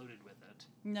episode loaded with it.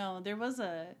 No, there was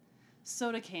a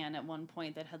soda can at one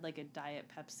point that had like a Diet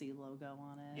Pepsi logo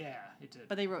on it. Yeah, it did.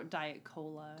 But they wrote Diet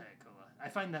Cola. Diet Cola. I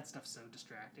find that stuff so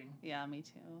distracting. Yeah, me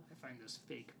too. I find those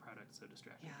fake products so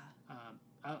distracting.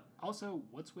 Yeah. Also,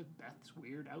 what's with Beth's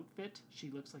weird outfit? She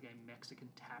looks like a Mexican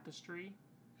tapestry.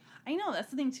 I know,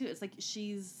 that's the thing too. It's like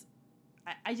she's...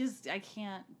 I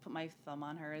can't put my thumb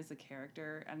on her as a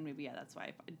character, and maybe, yeah, that's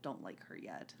why I don't like her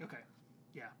yet. Okay.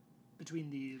 Yeah. Between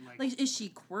the, like, is she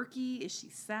quirky? Is she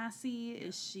sassy? Yeah.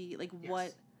 Is she, like, Yes.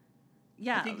 what?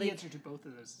 Yeah, I think like, the answer to both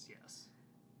of those is yes.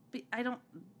 But I don't...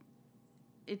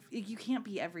 you can't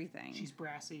be everything. She's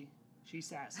brassy. She's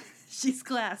sassy. She's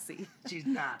classy. She's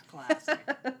not classy.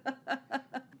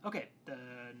 Okay, the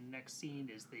next scene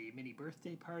is the mini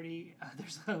birthday party.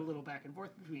 There's a little back and forth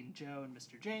between Joe and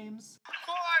Mr. James.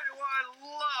 Boy, do I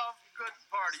love good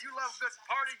party. You love good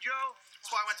party, Joe? That's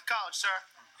why I went to college, sir.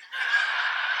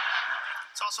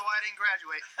 It's also why I didn't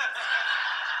graduate.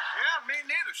 Yeah, me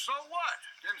neither. So what?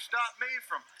 Didn't stop me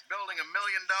from building $1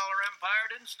 million empire.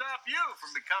 Didn't stop you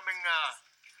from becoming,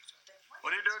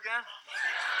 what do you do again?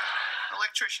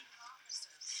 Electrician.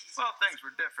 Well, things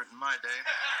were different in my day.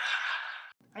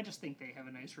 I just think they have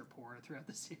a nice rapport throughout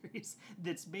the series.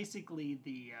 That's basically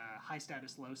the high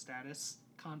status, low status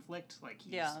conflict. Like,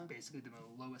 he's basically the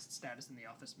lowest status in the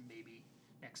office, maybe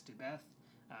next to Beth.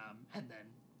 And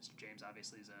then Mr. James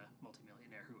obviously is a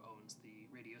multimillionaire who owns the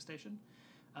radio station.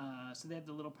 So they have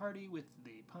the little party with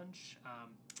the punch.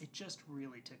 It just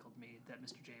really tickled me that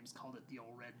Mr. James called it the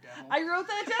old red devil. I wrote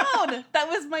that down. That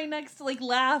was my next, like,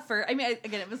 laugh. Or, I mean,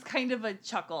 again, it was kind of a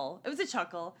chuckle. It was a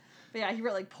chuckle. But yeah, he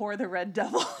wrote, like, pour the red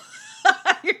devil.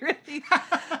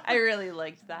 I really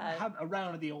liked that.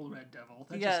 Around the old red devil.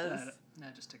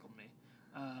 That just tickled me.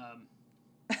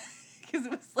 Because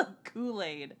it was like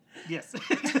Kool-Aid. Yes.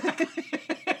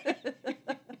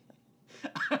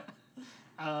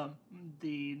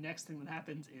 The next thing that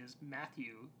happens is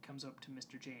Matthew comes up to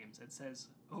Mr. James and says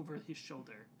over his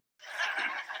shoulder,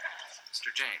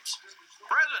 Mr. James.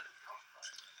 Present.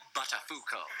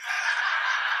 Buttafuoco.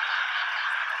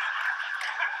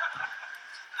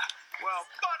 Well,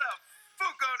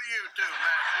 Buttafuoco to you too,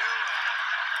 Matthew.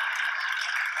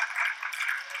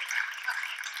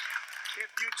 If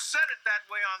you'd said it that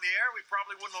way on the air, we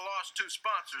probably wouldn't have lost 2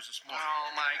 sponsors this morning. Oh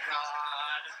my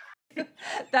God.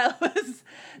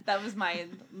 That was my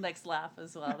next laugh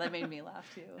as well. That made me laugh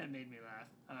too. That made me laugh.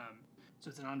 So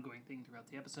it's an ongoing thing throughout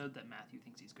the episode that Matthew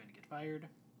thinks he's going to get fired.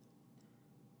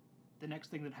 The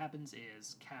next thing that happens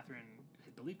is Catherine, I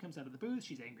believe, comes out of the booth.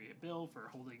 She's angry at Bill for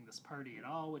holding this party at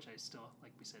all, which I still,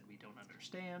 like we said, we don't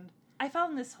understand. I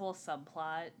found this whole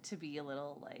subplot to be a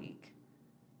little, like,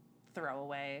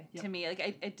 throwaway to me.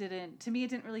 Like, it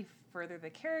didn't really further the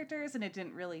characters, and it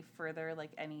didn't really further,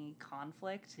 like, any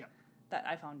conflict that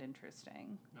I found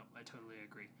interesting. No, I totally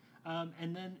agree.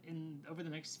 And then over the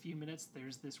next few minutes,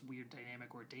 there's this weird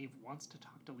dynamic where Dave wants to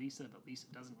talk to Lisa, but Lisa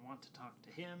doesn't want to talk to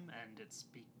him, and it's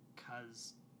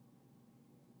because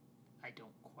I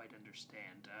don't quite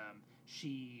understand.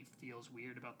 She feels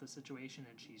weird about the situation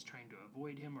and she's trying to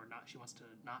avoid him or not. She wants to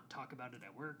not talk about it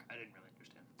at work. I didn't really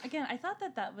understand. Again, I thought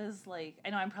that was like, I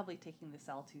know I'm probably taking this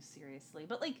all too seriously,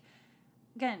 but like,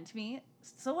 again, to me,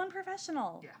 so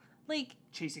unprofessional. Yeah. Like,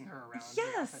 chasing her around yes.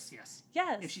 the office, yes.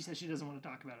 Yes. If she says she doesn't want to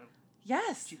talk about it,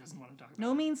 yes. she doesn't want to talk about it.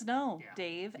 No means no, Yeah.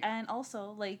 Dave. Yeah. And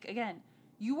also, like, again,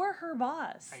 you are her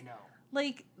boss. I know.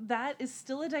 Like, that is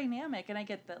still a dynamic, and I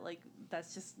get that, like,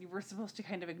 that's just, we're supposed to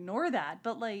kind of ignore that,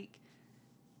 but, like,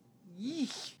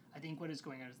 yeesh. I think what is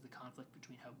going on is the conflict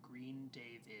between how green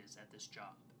Dave is at this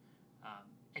job,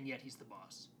 and yet he's the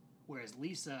boss. Whereas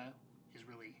Lisa is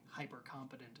really hyper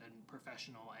competent and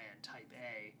professional and type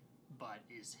A, but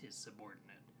is his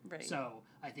subordinate. Right. So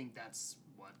I think that's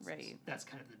Right. that's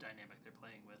kind of the dynamic they're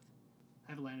playing with.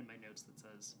 I have a line in my notes that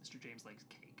says, Mr. James likes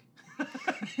cake.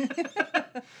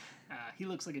 He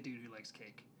looks like a dude who likes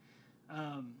cake.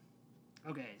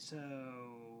 Okay, so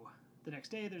the next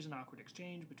day there's an awkward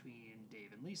exchange between Dave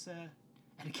and Lisa.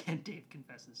 And again, Dave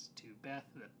confesses to Beth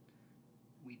that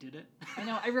we did it. I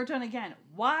know, I wrote down again,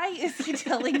 why is he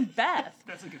telling Beth?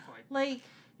 That's a good point. Like,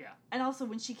 yeah. And also,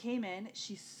 when she came in,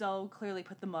 she so clearly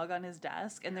put the mug on his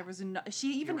desk, and there was no,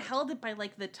 she even right. held it by,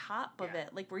 like, the top of Yeah.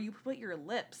 it, like, where you put your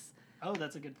lips. Oh,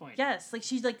 that's a good point. Yes, like,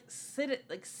 she, like,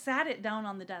 sat it down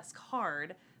on the desk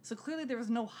hard, so clearly there was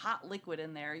no hot liquid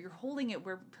in there. You're holding it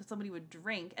where somebody would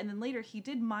drink, and then later he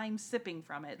did mime sipping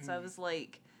from it, so I was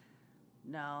like,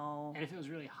 no. And if it was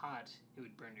really hot, it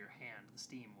would burn your hand. The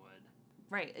steam would.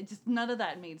 Right, it just, none of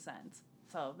that made sense.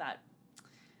 So that,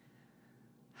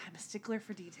 I'm a stickler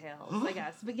for details, I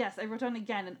guess. But yes, I wrote down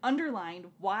again and underlined,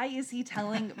 why is he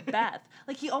telling Beth?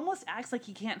 Like, he almost acts like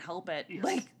he can't help it. Yes.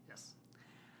 Like, yes.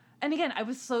 and again, I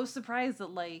was so surprised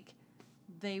that, like,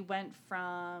 they went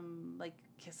from, like,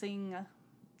 kissing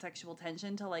sexual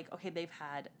tension to, like, okay, they've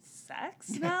had sex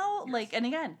now. Yes. Like, and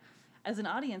again, as an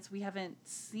audience, we haven't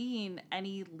seen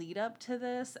any lead up to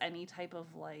this, any type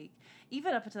of, like,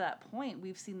 even up to that point,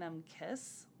 we've seen them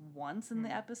kiss once in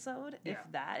the episode, if Yeah.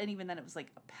 that, and even then it was,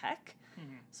 like, a peck.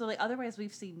 Mm-hmm. So, like, otherwise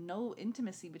we've seen no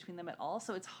intimacy between them at all,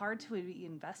 so it's hard to be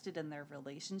invested in their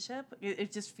relationship.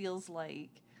 It just feels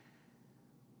like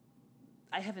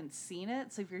I haven't seen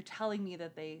it, so if you're telling me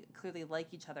that they clearly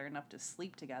like each other enough to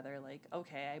sleep together, like,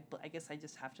 okay, I guess I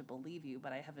just have to believe you,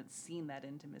 but I haven't seen that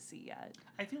intimacy yet.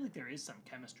 I feel like there is some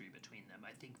chemistry between them.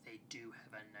 I think they do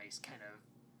have a nice kind of,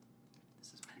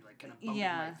 this is me, like, kind of bumping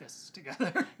my fists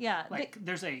together. Yeah. Like,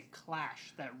 there's a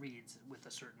clash that reads with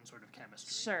a certain sort of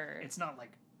chemistry. Sure. It's not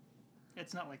like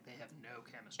they have no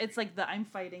chemistry. It's like the I'm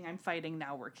fighting,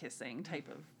 now we're kissing type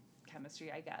of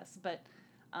chemistry, I guess. But,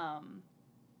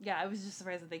 yeah, I was just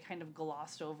surprised that they kind of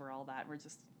glossed over all that.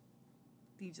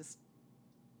 He just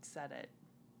said it.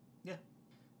 Yeah.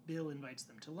 Bill invites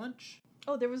them to lunch.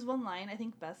 Oh, there was one line. I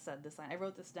think Beth said this line. I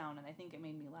wrote this down, and I think it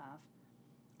made me laugh.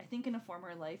 I think in a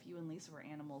former life, you and Lisa were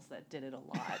animals that did it a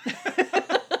lot.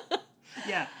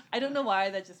 Yeah. I don't know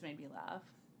why. That just made me laugh.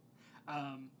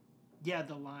 Yeah,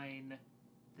 the line,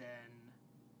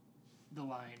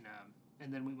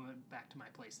 and then we went back to my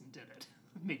place and did it.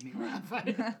 Made me laugh.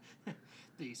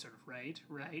 The sort of right,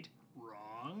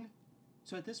 wrong.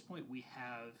 So at this point, we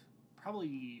have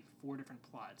probably 4 different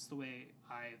plots. The way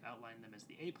I've outlined them is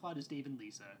the A plot is Dave and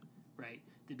Lisa, right?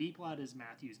 The B plot is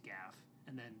Matthew's gaffe,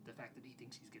 and then the fact that he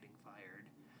thinks he's getting fired.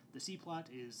 The C plot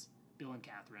is Bill and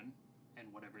Catherine,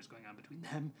 and whatever's going on between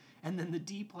them. And then the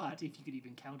D plot, if you could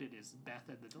even count it, is Beth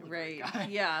and the delivery guy.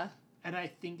 Yeah. And I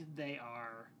think they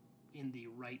are in the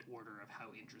right order of how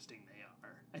interesting they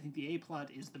are. I think the A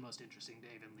plot is the most interesting,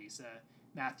 Dave and Lisa.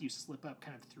 Matthew's slip up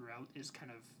kind of throughout is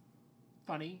kind of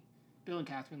funny. Bill and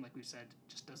Catherine, like we said,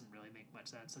 just doesn't really make much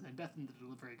sense. And then Beth and the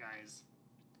delivery guy is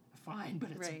fine, but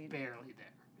it's barely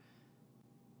there.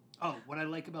 Oh, what I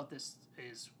like about this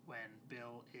is when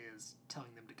Bill is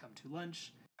telling them to come to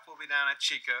lunch. We'll be down at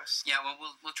Chico's. Yeah, well,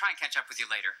 we'll try and catch up with you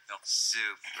later, Bill.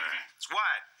 Super. It's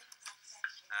what?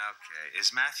 Okay.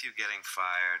 Is Matthew getting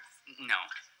fired? No.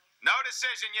 No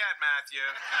decision yet, Matthew.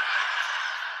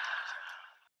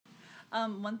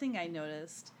 One thing I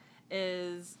noticed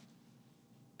is,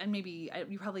 and maybe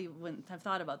you probably wouldn't have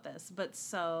thought about this, but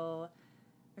so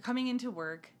they're coming into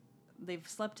work. They've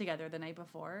slept together the night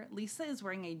before. Lisa is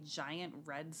wearing a giant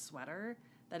red sweater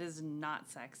that is not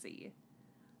sexy.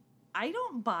 I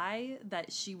don't buy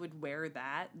that she would wear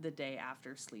that the day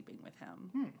after sleeping with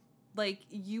him. Like,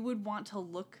 you would want to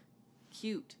look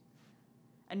cute.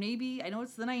 And maybe, I know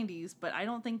it's the 90s, but I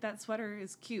don't think that sweater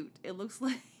is cute. It looks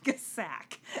like a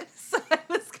sack. So I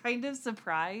was kind of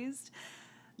surprised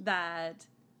that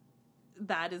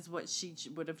that is what she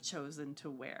would have chosen to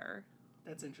wear.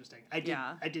 That's interesting.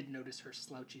 I did notice her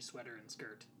slouchy sweater and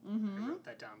skirt. I wrote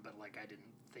that down, but like I didn't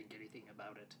think anything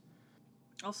about it.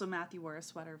 Also, Matthew wore a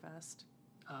sweater vest.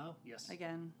 Oh, yes.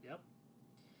 Again. Yep.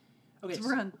 Okay. So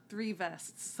we're on 3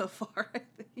 vests so far, I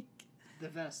think. The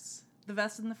vests. The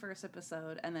vest in the first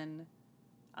episode, and then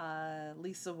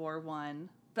Lisa wore one.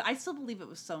 But I still believe it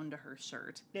was sewn to her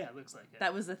shirt. Yeah, it looks like it.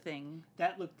 That was a thing.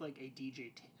 That looked like a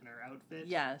DJ Tanner outfit.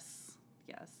 Yes.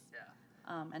 Yeah.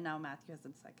 And now Matthew has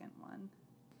the second one.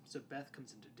 So Beth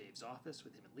comes into Dave's office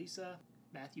with him and Lisa.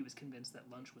 Matthew was convinced that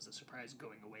lunch was a surprise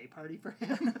going-away party for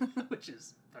him, which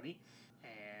is funny.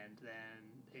 And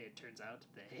then it turns out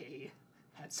they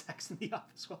had sex in the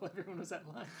office while everyone was at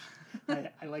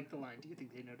lunch. I like the line. Do you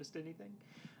think they noticed anything?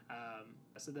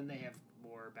 So then they have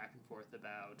more back and forth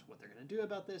about what they're going to do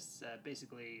about this.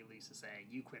 Basically, Lisa saying,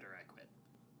 you quit or I quit.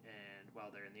 And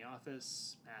while they're in the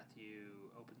office,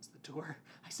 Matthew opens the door.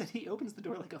 I said he opens the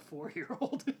door like a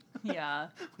 4-year-old. Yeah.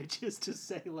 Which is to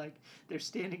say, like, they're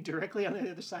standing directly on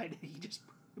the other side, and he just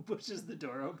pushes the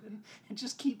door open and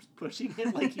just keeps pushing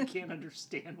it like he can't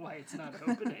understand why it's not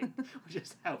opening, which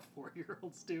is how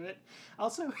 4-year-olds do it.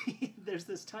 Also, there's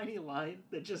this tiny line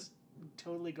that just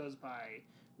totally goes by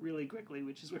really quickly,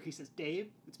 which is where he says,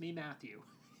 Dave, it's me, Matthew.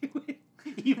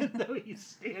 Even though he's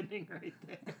standing right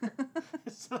there.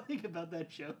 Something about that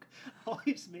joke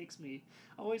always makes me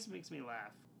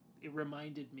laugh. It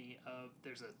reminded me of,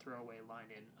 there's a throwaway line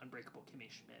in Unbreakable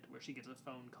Kimmy Schmidt where she gets a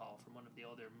phone call from one of the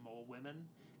older mole women,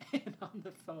 and on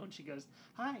the phone she goes,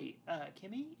 hi,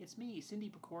 Kimmy, it's me, Cindy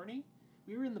Picorni.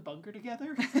 We were in the bunker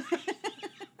together.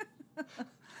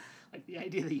 Like the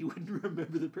idea that you wouldn't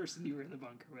remember the person you were in the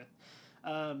bunker with.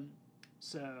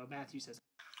 So Matthew says,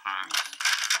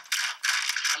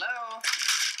 Hello?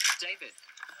 David.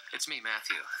 It's me,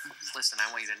 Matthew. Listen, I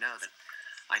want you to know that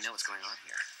I know what's going on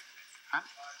here. Huh?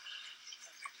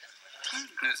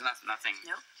 There's nothing.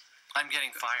 No? I'm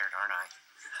getting fired, aren't I?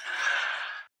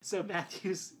 So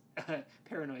Matthew's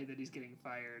paranoid that he's getting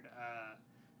fired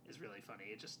is really funny.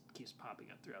 It just keeps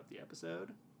popping up throughout the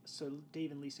episode. So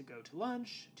Dave and Lisa go to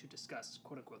lunch to discuss,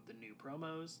 quote-unquote, the new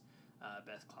promos.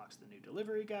 Beth clocks the new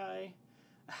delivery guy.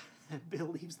 Bill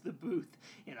leaves the booth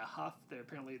in a huff.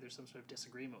 Apparently there's some sort of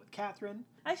disagreement with Catherine.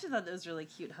 I actually thought that was really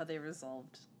cute how they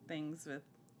resolved things with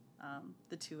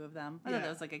the two of them. I thought that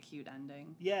was like a cute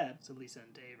ending. Yeah. So Lisa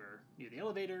and Dave are near the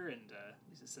elevator, and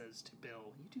Lisa says to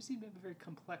Bill, you two seem to have a very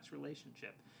complex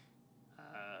relationship.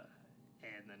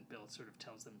 And then Bill sort of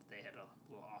tells them that they had a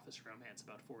little office romance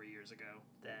about 4 years ago.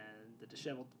 Then the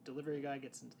disheveled delivery guy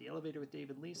gets into the elevator with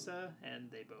Dave and Lisa,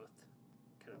 and they both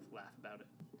kind of laugh about it.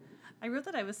 I wrote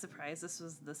that I was surprised this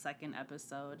was the second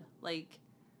episode. Like,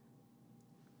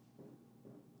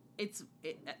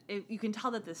 you can tell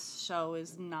that this show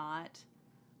is not,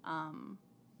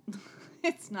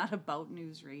 it's not about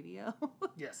news radio.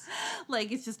 Yes.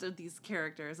 Like, it's just these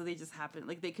characters, and they just happen,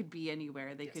 like, they could be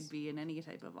anywhere. They could be in any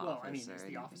type of office. Well, I mean, is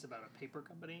The Office about a paper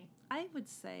company? I would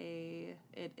say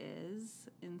it is,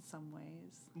 in some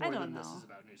ways. More I don't than know. This is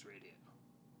about news radio.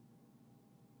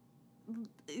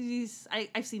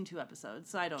 I've seen 2 episodes,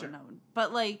 so I don't know.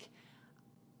 But, like,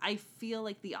 I feel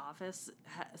like The Office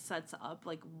sets up,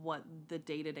 like, what the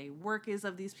day-to-day work is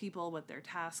of these people, what their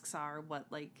tasks are, what,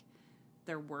 like,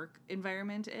 their work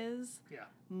environment is. Yeah.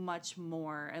 Much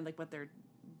more, and, like, what their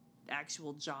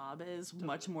actual job is,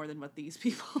 much more than what these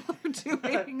people are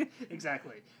doing.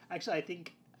 Exactly. Actually, I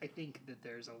think that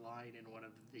there's a line in one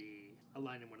of the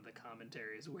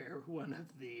commentaries where one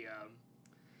of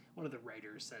the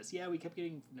writers says, yeah, we kept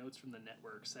getting notes from the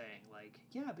network saying, like,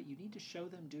 yeah, but you need to show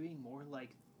them doing more, like,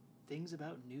 things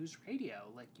about news radio.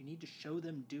 Like, you need to show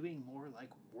them doing more, like,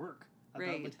 work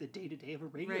about, like, the day-to-day of a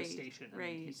radio station. And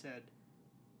he said,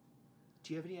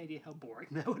 do you have any idea how boring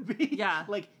that would be? Yeah.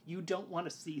 Like, you don't want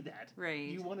to see that. Right.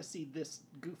 You want to see this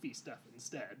goofy stuff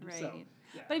instead. Right. So,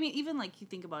 yeah. But, I mean, even, like, you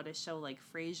think about a show like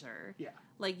Frasier. Yeah.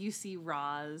 Like, you see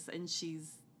Roz, and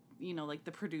she's, you know, like,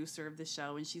 the producer of the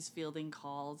show, and she's fielding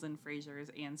calls, and Frasier is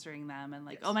answering them, and,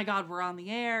 like, oh my God, we're on the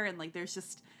air, and, like, there's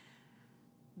just,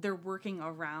 they're working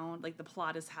around, like, the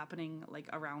plot is happening, like,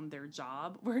 around their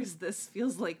job, whereas this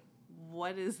feels like,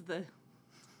 what is the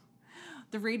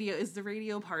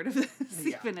radio part of this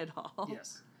even at all?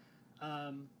 Yes.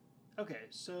 Okay,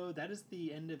 so that is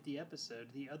the end of the episode.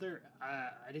 The other,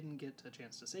 I didn't get a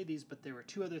chance to say these, but there were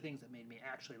 2 other things that made me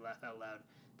actually laugh out loud.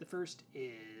 The first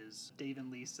is Dave and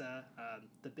Lisa,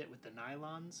 the bit with the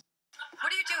nylons.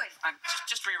 What are you doing? I'm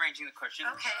just rearranging the cushion.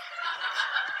 Okay.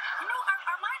 You know,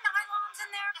 are my nylons in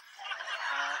there?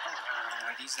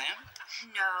 Are these them?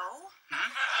 No. Hmm?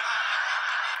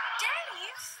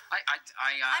 Dave! I'm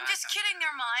I'm just kidding,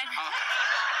 they're mine. Oh.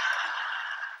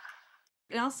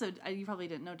 And also, you probably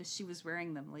didn't notice she was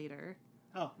wearing them later.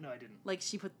 Oh, no, I didn't. Like,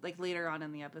 she put, like, later on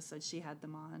in the episode, she had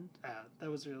them on. That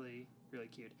was really, really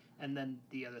cute. And then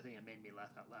the other thing that made me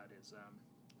laugh out loud is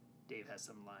Dave has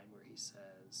some line where he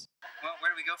says, Well,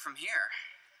 where do we go from here?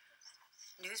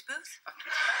 News booth?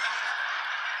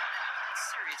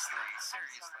 Seriously.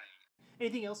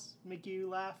 anything else make you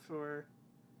laugh or...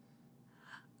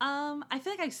 I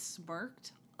feel like I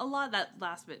smirked a lot. That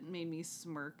last bit made me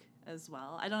smirk as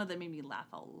well. I don't know if that made me laugh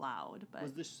out loud, but...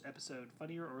 Was this episode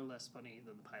funnier or less funny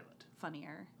than the pilot?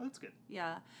 Funnier. Oh, that's good.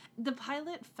 Yeah. The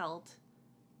pilot felt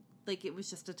like it was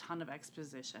just a ton of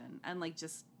exposition and like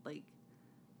just like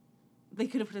they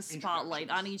could have put a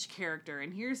spotlight on each character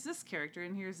and here's this character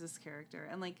and here's this character,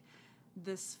 and like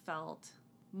this felt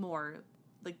more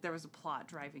like there was a plot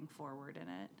driving forward in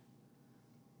it.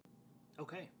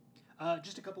 Okay.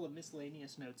 Just a couple of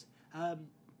miscellaneous notes.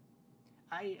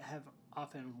 I have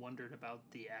often wondered about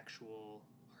the actual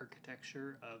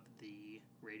architecture of the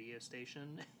radio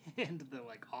station and the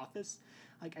like office.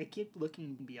 Like I keep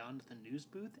looking beyond the news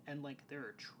booth and like there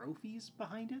are trophies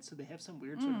behind it, so they have some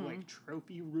weird sort of like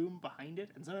trophy room behind it,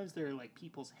 and sometimes there are like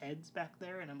people's heads back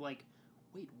there, and I'm like,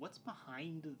 wait, what's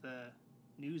behind the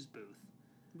news booth?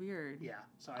 Weird. Yeah,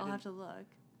 so I'll have to look.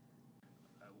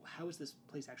 How is this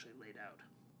place actually laid out?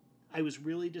 I was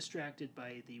really distracted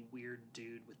by the weird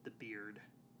dude with the beard.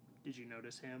 Did you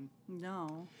notice him?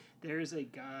 No. There's a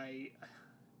guy.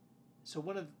 So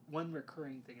one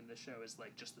recurring thing in the show is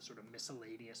like just the sort of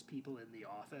miscellaneous people in the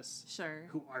office, Sure.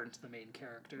 who aren't the main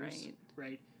characters,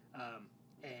 Right.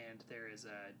 And there is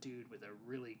a dude with a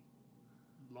really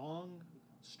long,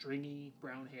 stringy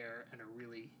brown hair and a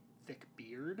really thick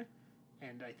beard,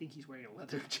 and I think he's wearing a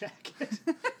leather jacket.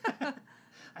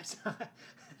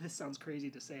 This sounds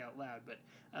crazy to say out loud, but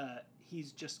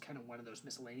he's just kind of one of those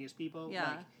miscellaneous people. Yeah.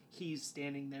 Like, he's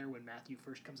standing there when Matthew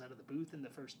first comes out of the booth in the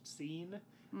first scene.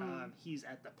 He's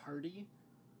at the party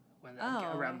when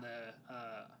around the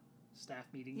staff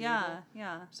meeting. Yeah, table.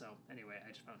 yeah. So anyway, I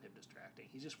just found him distracting.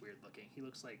 He's just weird looking. He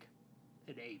looks like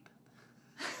an ape.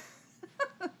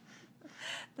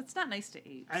 That's not nice to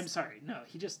apes. I'm sorry. No,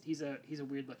 he's a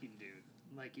weird looking dude.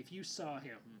 Like if you saw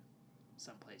him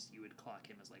someplace, you would clock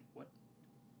him as like,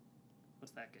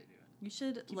 what's that guy doing? You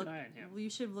should Keep look. an eye on him. Well, you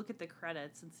should look at the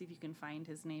credits and see if you can find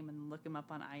his name and look him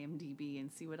up on IMDb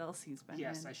and see what else he's been in.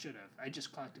 Yes, I should have. I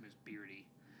just clocked him as Beardy.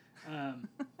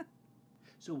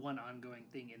 So one ongoing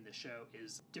thing in the show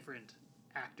is different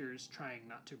actors trying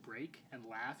not to break and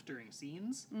laugh during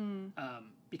scenes.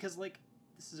 Because like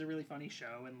this is a really funny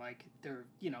show, and like they're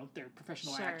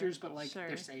professional Sure, actors, but like sure.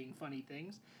 they're saying funny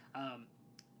things.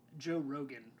 Joe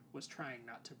Rogan was trying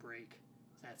not to break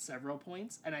at several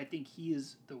points, and I think he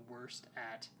is the worst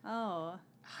at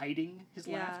hiding his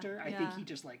laughter. I think he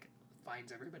just like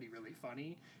finds everybody really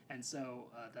funny, and so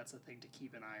that's a thing to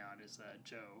keep an eye on is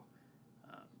Joe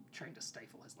trying to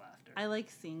stifle his laughter. I like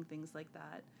seeing things like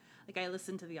that. Like I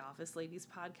listen to the Office Ladies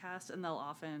podcast, and they'll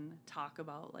often talk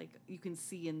about like you can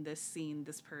see in this scene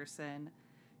this person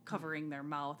covering their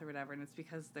mouth or whatever, and it's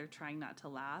because they're trying not to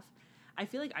laugh. I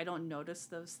feel like I don't notice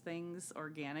those things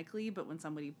organically, but when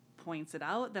somebody points it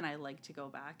out, then I like to go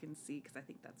back and see because I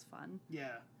think that's fun.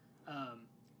 Yeah.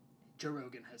 Joe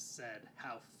Rogan has said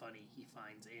how funny he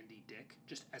finds Andy Dick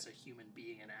just as a human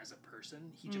being and as a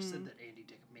person. He just said that Andy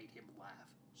Dick made him laugh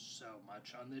so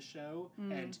much on this show,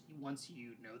 and once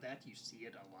you know that, you see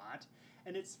it a lot.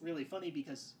 And it's really funny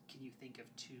because can you think of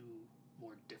two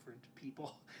more different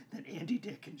people than Andy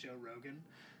Dick and Joe Rogan?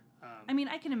 I mean,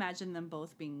 I can imagine them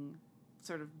both being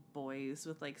sort of boys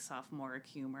with like sophomoric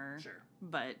humor. Sure.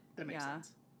 But that makes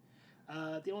sense.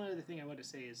 The only other thing I want to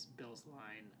say is Bill's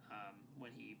line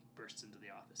when he bursts into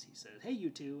the office. He says, "Hey, you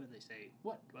two," and they say,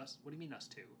 "What, us? What do you mean, us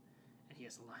two?" And he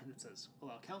has a line that says, "Well,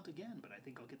 I'll count again, but I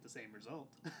think I'll get the same result."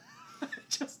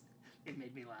 It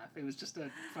made me laugh. It was just a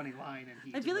funny line, and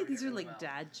he. I feel like these are really like well.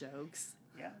 dad jokes.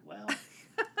 Yeah, well,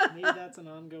 maybe that's an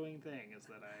ongoing thing. Is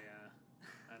that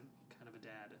I'm kind of a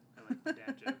dad. I like my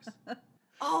dad jokes.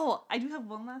 Oh, I do have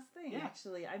one last thing, Yeah.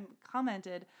 actually. I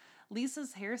commented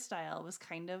Lisa's hairstyle was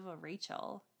kind of a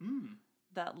Rachel.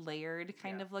 That layered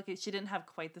kind of look. She didn't have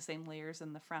quite the same layers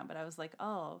in the front, but I was like,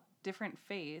 oh, different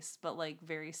face, but like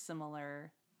very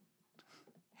similar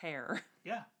hair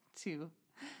Yeah. to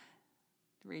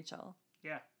Rachel.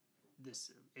 Yeah.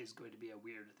 This is going to be a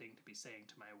weird thing to be saying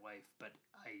to my wife, but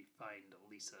I find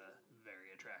Lisa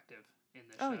very attractive in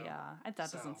this Oh, show. yeah. That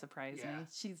doesn't surprise yeah. me.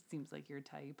 She seems like your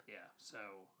type. Yeah, so,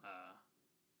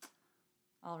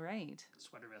 All right.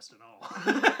 sweater vest and all.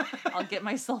 I'll get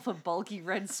myself a bulky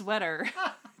red sweater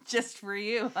just for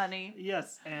you, honey.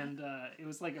 Yes, and it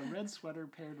was like a red sweater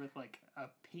paired with like a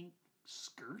pink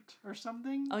skirt or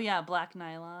something. Oh yeah, black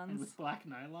nylons. And with black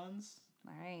nylons.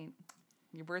 All right.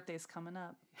 Your birthday's coming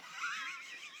up.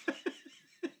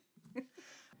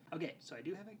 Okay, so I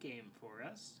do have a game for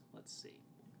us. Let's see.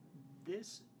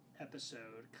 This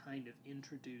episode kind of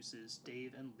introduces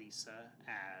Dave and Lisa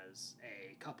as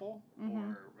a couple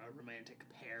or a romantic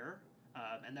pair.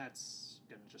 And that's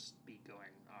going to just be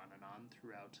going on and on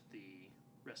throughout the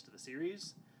rest of the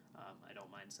series. I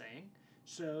don't mind saying.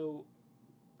 So,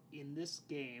 in this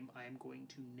game, I am going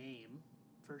to name,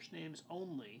 first names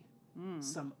only,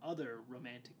 some other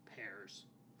romantic pairs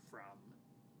from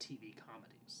TV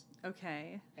comedies.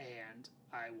 Okay. And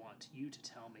I want you to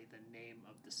tell me the name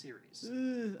of the series.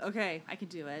 Okay, I can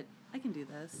do it. I can do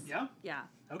this. Yeah? Yeah.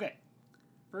 Okay.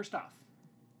 First off,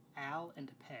 Al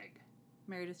and Peg.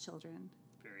 Married with Children.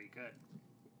 Very good.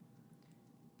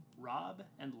 Rob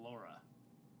and Laura.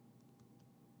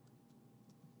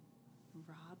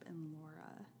 Rob and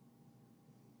Laura.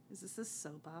 Is this a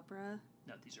soap opera?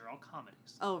 No, these are all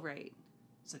comedies. Oh, right.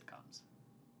 Sitcoms.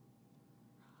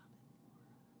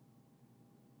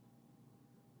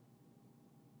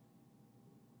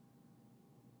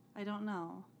 I don't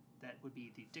know. That would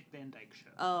be the Dick Van Dyke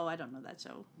Show. Oh, I don't know that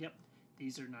show. Yep.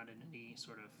 These are not in any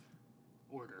sort of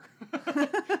order.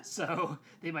 So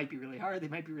they might be really hard, they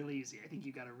might be really easy. I think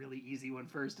you got a really easy one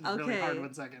first and a really hard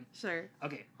one second. Sure.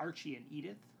 Okay, Archie and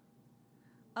Edith.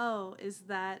 Oh, is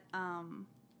that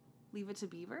Leave It to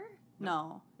Beaver?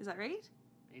 No. Is that right?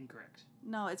 Incorrect.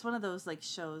 No, it's one of those like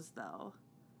shows though.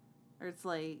 Or it's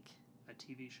like A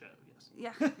TV show,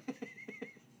 yes. yeah.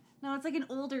 No, it's like an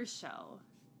older show.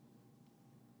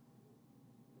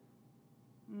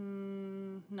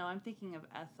 No, I'm thinking of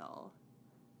Ethel.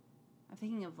 I'm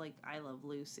thinking of like I Love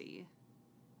Lucy.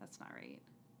 That's not right.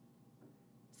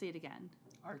 Say it again.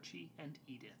 Archie and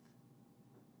Edith.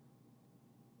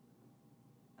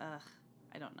 Ugh,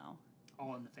 I don't know.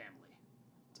 All in the Family.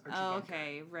 It's Archie Oh, Bunker.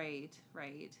 okay,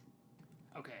 right.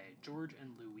 Okay, George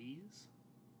and Louise.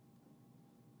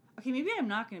 Okay, maybe I'm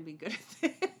not going to be good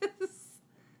at this.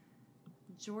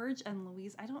 George and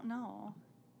Louise, I don't know.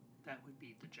 That would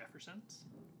be the Jeffersons.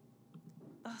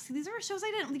 Oh, see, these are shows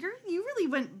I didn't. You really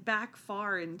went back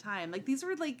far in time. Like these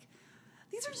are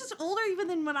just older even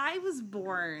than when I was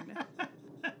born.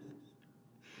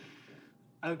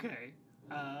 Okay.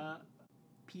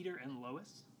 Peter and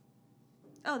Lois.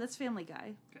 Oh, that's Family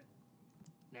Guy. Okay.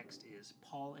 Next is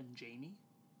Paul and Jamie.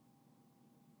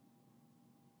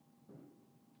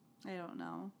 I don't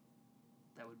know.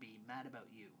 That would be Mad About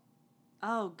You.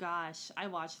 Oh gosh, I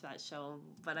watched that show,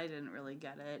 but I didn't really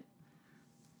get it.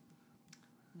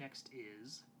 Next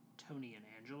is Tony and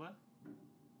Angela.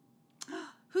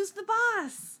 Who's the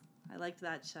boss? I liked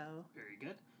that show. Very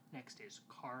good. Next is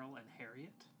Carl and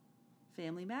Harriet.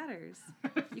 Family Matters.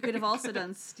 You could have also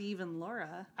done Steve and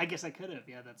Laura. I guess I could have.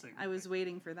 Yeah, that's a. I was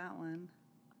waiting for that one.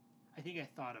 I think I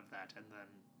thought of that and then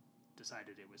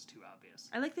decided it was too obvious.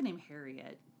 I like the name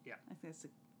Harriet. Yeah. I think that's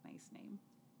a nice name.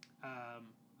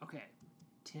 Okay.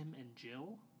 Tim and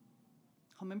Jill.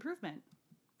 Home Improvement.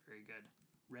 Very good.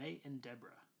 Ray and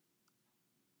Deborah.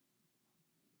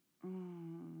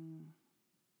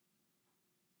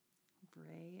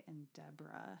 Ray and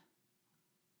Deborah.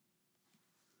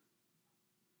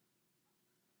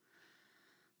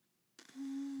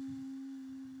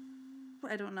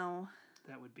 I don't know.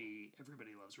 That would be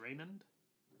Everybody Loves Raymond.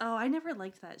 Oh, I never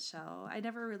liked that show. I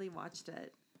never really watched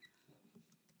it.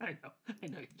 I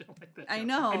know you don't like that. I show.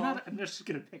 know. I'm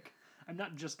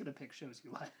not just gonna pick shows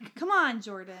you like. Come on,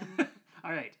 Jordan.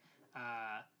 All right.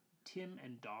 Tim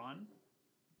and Dawn.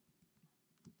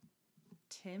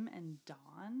 Tim and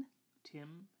Dawn?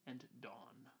 Tim and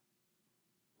Dawn.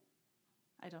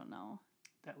 I don't know.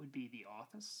 That would be The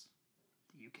Office,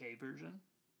 the UK version.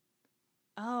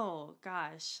 Oh,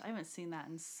 gosh. I haven't seen that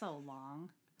in so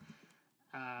long.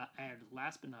 And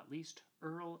last but not least,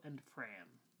 Earl and Fran.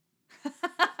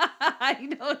 I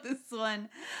know this one.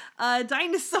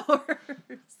 Dinosaurs.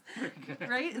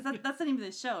 Right? That's the name of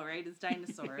the show, right? It's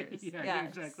Dinosaurs. Yeah, yes.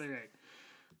 Exactly right.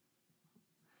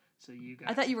 So you got...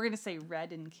 I thought you were going to say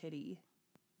Red and Kitty.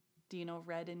 Do you know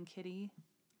Red and Kitty?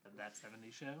 That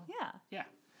 70s show? Yeah. Yeah.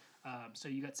 So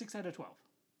you got 6 out of 12.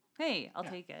 Hey, I'll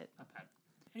take it. Not bad.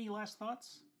 Any last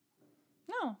thoughts?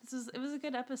 No, it was a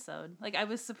good episode. Like, I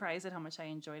was surprised at how much I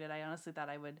enjoyed it. I honestly thought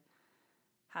I would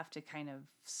have to kind of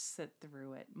sit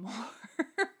through it more.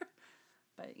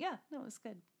 But yeah, no, it was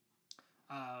good.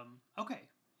 Okay.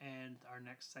 And our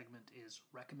next segment is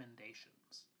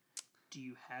recommendations. Do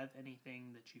you have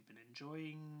anything that you've been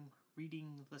enjoying,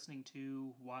 reading, listening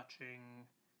to, watching,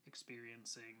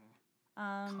 experiencing,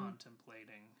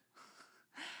 contemplating?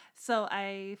 So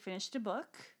I finished a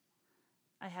book.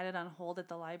 I had it on hold at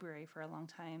the library for a long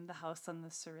time. The House on the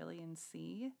Cerulean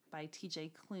Sea by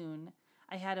T.J. Klune.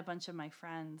 I had a bunch of my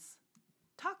friends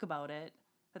talk about it,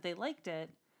 that they liked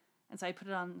it. And so I put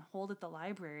it on hold at the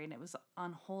library, and it was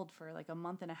on hold for like a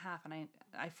month and a half. And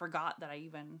I forgot that I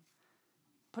even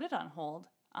put it on hold.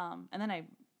 And then I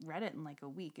read it in like a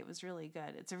week. It was really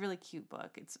good. It's a really cute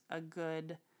book. It's a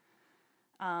good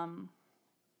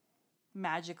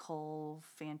magical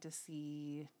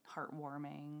fantasy,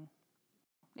 heartwarming.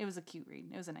 It was a cute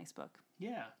read. It was a nice book.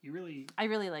 Yeah, I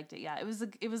really liked it. Yeah, it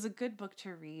was a good book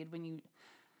to read when you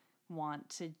want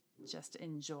to just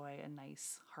enjoy a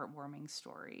nice, heartwarming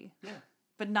story. Yeah.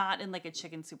 But not in like a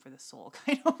chicken soup for the soul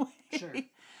kind of way. Sure.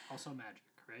 Also magic,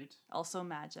 right? Also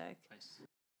magic. Nice.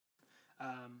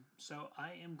 So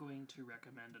I am going to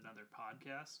recommend another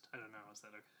podcast. I don't know, is that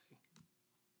okay?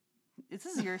 This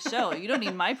is your show. You don't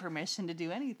need my permission to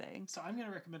do anything. So I'm going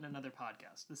to recommend another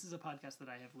podcast. This is a podcast that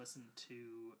I have listened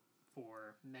to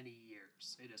for many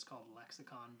years. It is called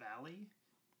Lexicon Valley.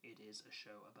 It is a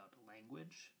show about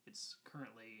language. It's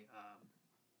currently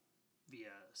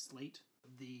via Slate.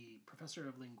 The professor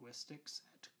of linguistics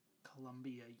at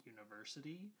Columbia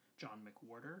University, John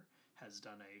McWhorter, has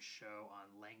done a show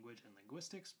on language and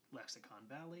linguistics, Lexicon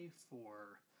Valley,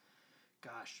 for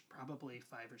probably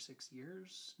 5 or 6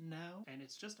 years now. And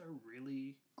it's just a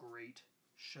really great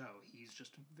show. He's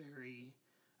just very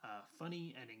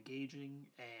funny and engaging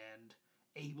and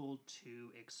able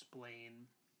to explain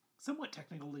somewhat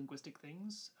technical linguistic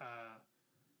things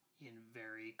in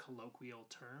very colloquial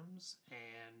terms.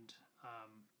 And,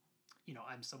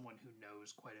 I'm someone who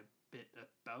knows quite a bit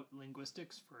about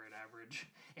linguistics for an average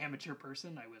amateur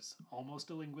person. I was almost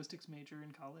a linguistics major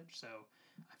in college, so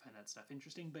I find that stuff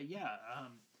interesting. But yeah,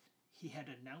 he had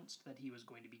announced that he was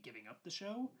going to be giving up the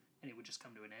show, and it would just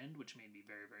come to an end, which made me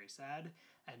very, very sad.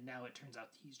 And now it turns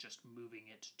out he's just moving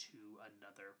it to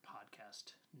another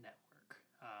podcast network.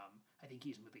 I think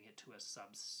he's moving it to a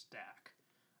Substack.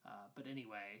 But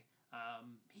anyway,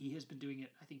 he has been doing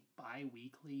it, I think,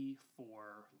 bi-weekly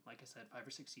for, like I said, 5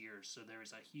 or 6 years. So there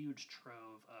is a huge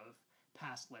trove of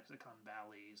past Lexicon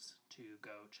Valleys to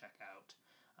go check out.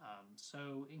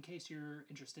 So in case you're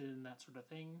interested in that sort of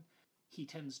thing, he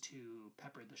tends to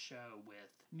pepper the show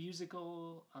with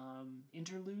musical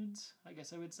interludes, I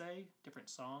guess I would say, different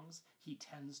songs. He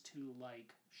tends to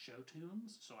like show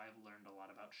tunes, so I've learned a lot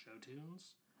about show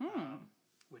tunes,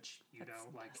 which,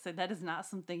 So that is not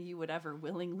something you would ever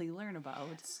willingly learn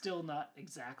about. Still not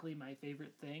exactly my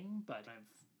favorite thing, but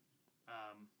I've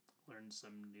learned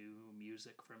some new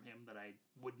music from him that I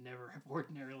would never have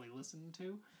ordinarily listened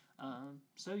to.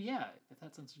 So yeah, if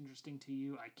that sounds interesting to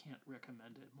you, I can't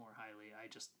recommend it more highly. I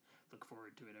just look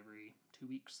forward to it every 2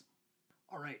 weeks.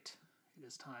 All right, it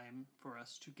is time for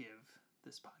us to give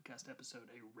this podcast episode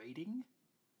a rating.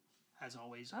 As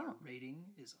always, our rating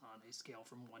is on a scale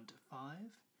from 1 to 5,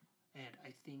 and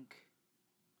I think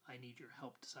I need your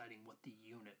help deciding what the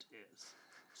unit is.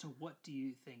 So what do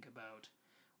you think about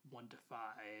 1 to 5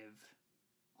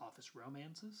 office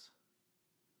romances?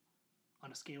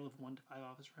 On a scale of 1 to 5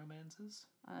 office romances?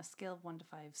 On a scale of 1 to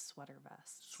 5 sweater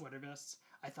vests. Sweater vests.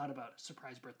 I thought about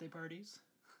surprise birthday parties.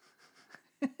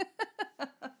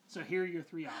 So here are your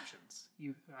 3 options.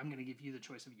 I'm going to give you the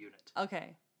choice of unit.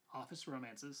 Okay. Office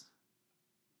romances,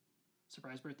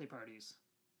 surprise birthday parties,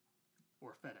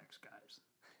 or FedEx guys.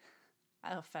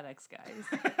 Oh, FedEx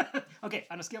guys. Okay,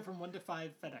 on a scale from 1 to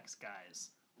 5 FedEx guys,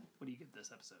 what do you give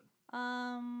this episode?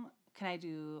 Can I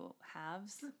do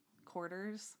halves? Sure.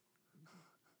 Quarters?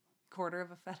 Quarter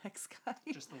of a FedEx guy.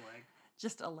 Just the leg.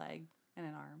 Just a leg and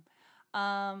an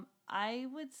arm. I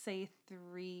would say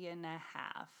 3.5.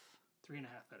 3.5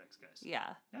 FedEx guys.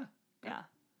 Yeah. Yeah. Good. Yeah.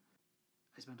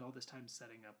 I spent all this time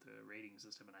setting up the rating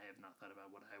system, and I have not thought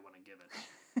about what I want to give it.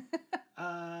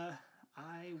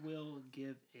 I will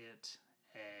give it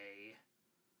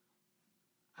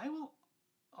I will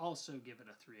also give it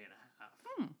a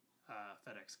 3.5.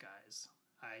 FedEx guys.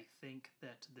 I think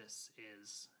that this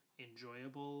is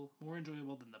enjoyable, more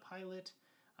enjoyable than the pilot.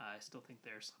 I still think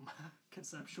there's some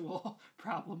conceptual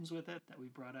problems with it that we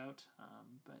brought out,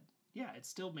 but yeah, it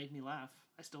still made me laugh.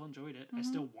 I still enjoyed it. I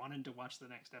still wanted to watch the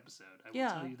next episode. I will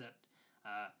tell you that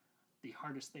the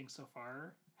hardest thing so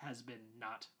far has been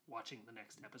not watching the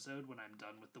next episode when I'm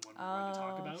done with the one we're going to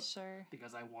talk about. Sure.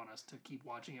 Because I want us to keep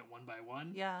watching it one by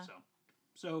one. Yeah.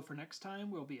 So for next time,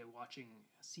 we'll be watching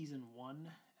Season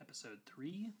 1, Episode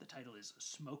 3. The title is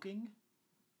Smoking.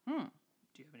 Do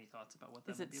you have any thoughts about what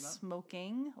that would be about? Is it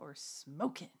smoking or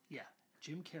smoking? Yeah.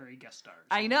 Jim Carrey guest stars.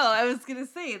 I know. I was going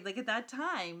to say, like at that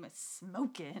time,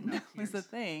 smoking was the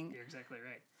thing. You're exactly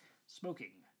right.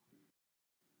 Smoking.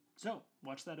 So,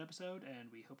 watch that episode,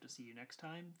 and we hope to see you next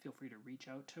time. Feel free to reach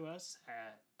out to us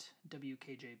at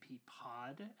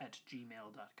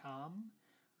wkjppod@gmail.com.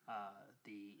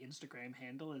 The Instagram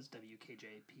handle is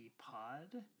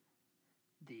wkjppod.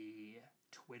 The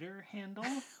Twitter handle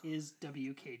is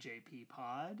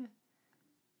wkjppod.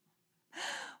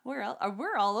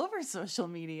 We're all over social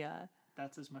media.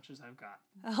 That's as much as I've got.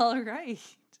 All right.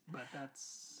 But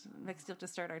that's... Next, you'll have to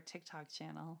start our TikTok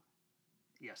channel.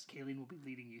 Yes, Kayleen will be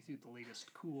leading you through the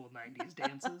latest cool 90s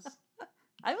dances.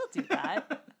 I will do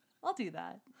that. I'll do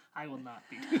that. I will not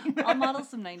be doing that. I'll model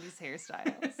some 90s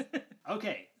hairstyles.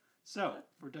 Okay, so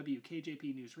for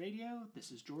WKJP News Radio, this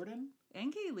is Jordan.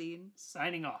 And Kayleen.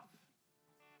 Signing off.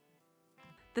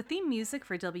 The theme music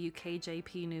for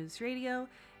WKJP News Radio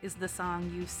is the song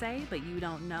You Say But You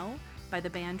Don't Know by the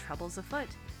band Troubles Afoot.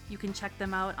 You can check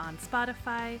them out on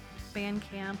Spotify,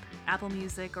 Bandcamp, Apple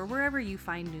Music, or wherever you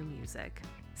find new music.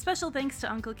 Special thanks to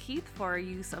Uncle Keith for our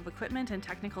use of equipment and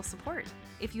technical support.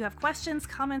 If you have questions,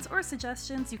 comments, or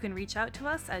suggestions, you can reach out to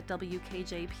us at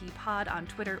WKJPpod on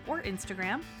Twitter or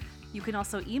Instagram. You can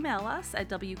also email us at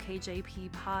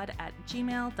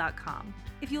wkjppod@gmail.com.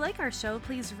 If you like our show,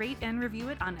 please rate and review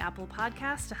it on Apple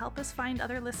Podcasts to help us find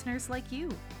other listeners like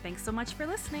you. Thanks so much for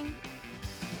listening.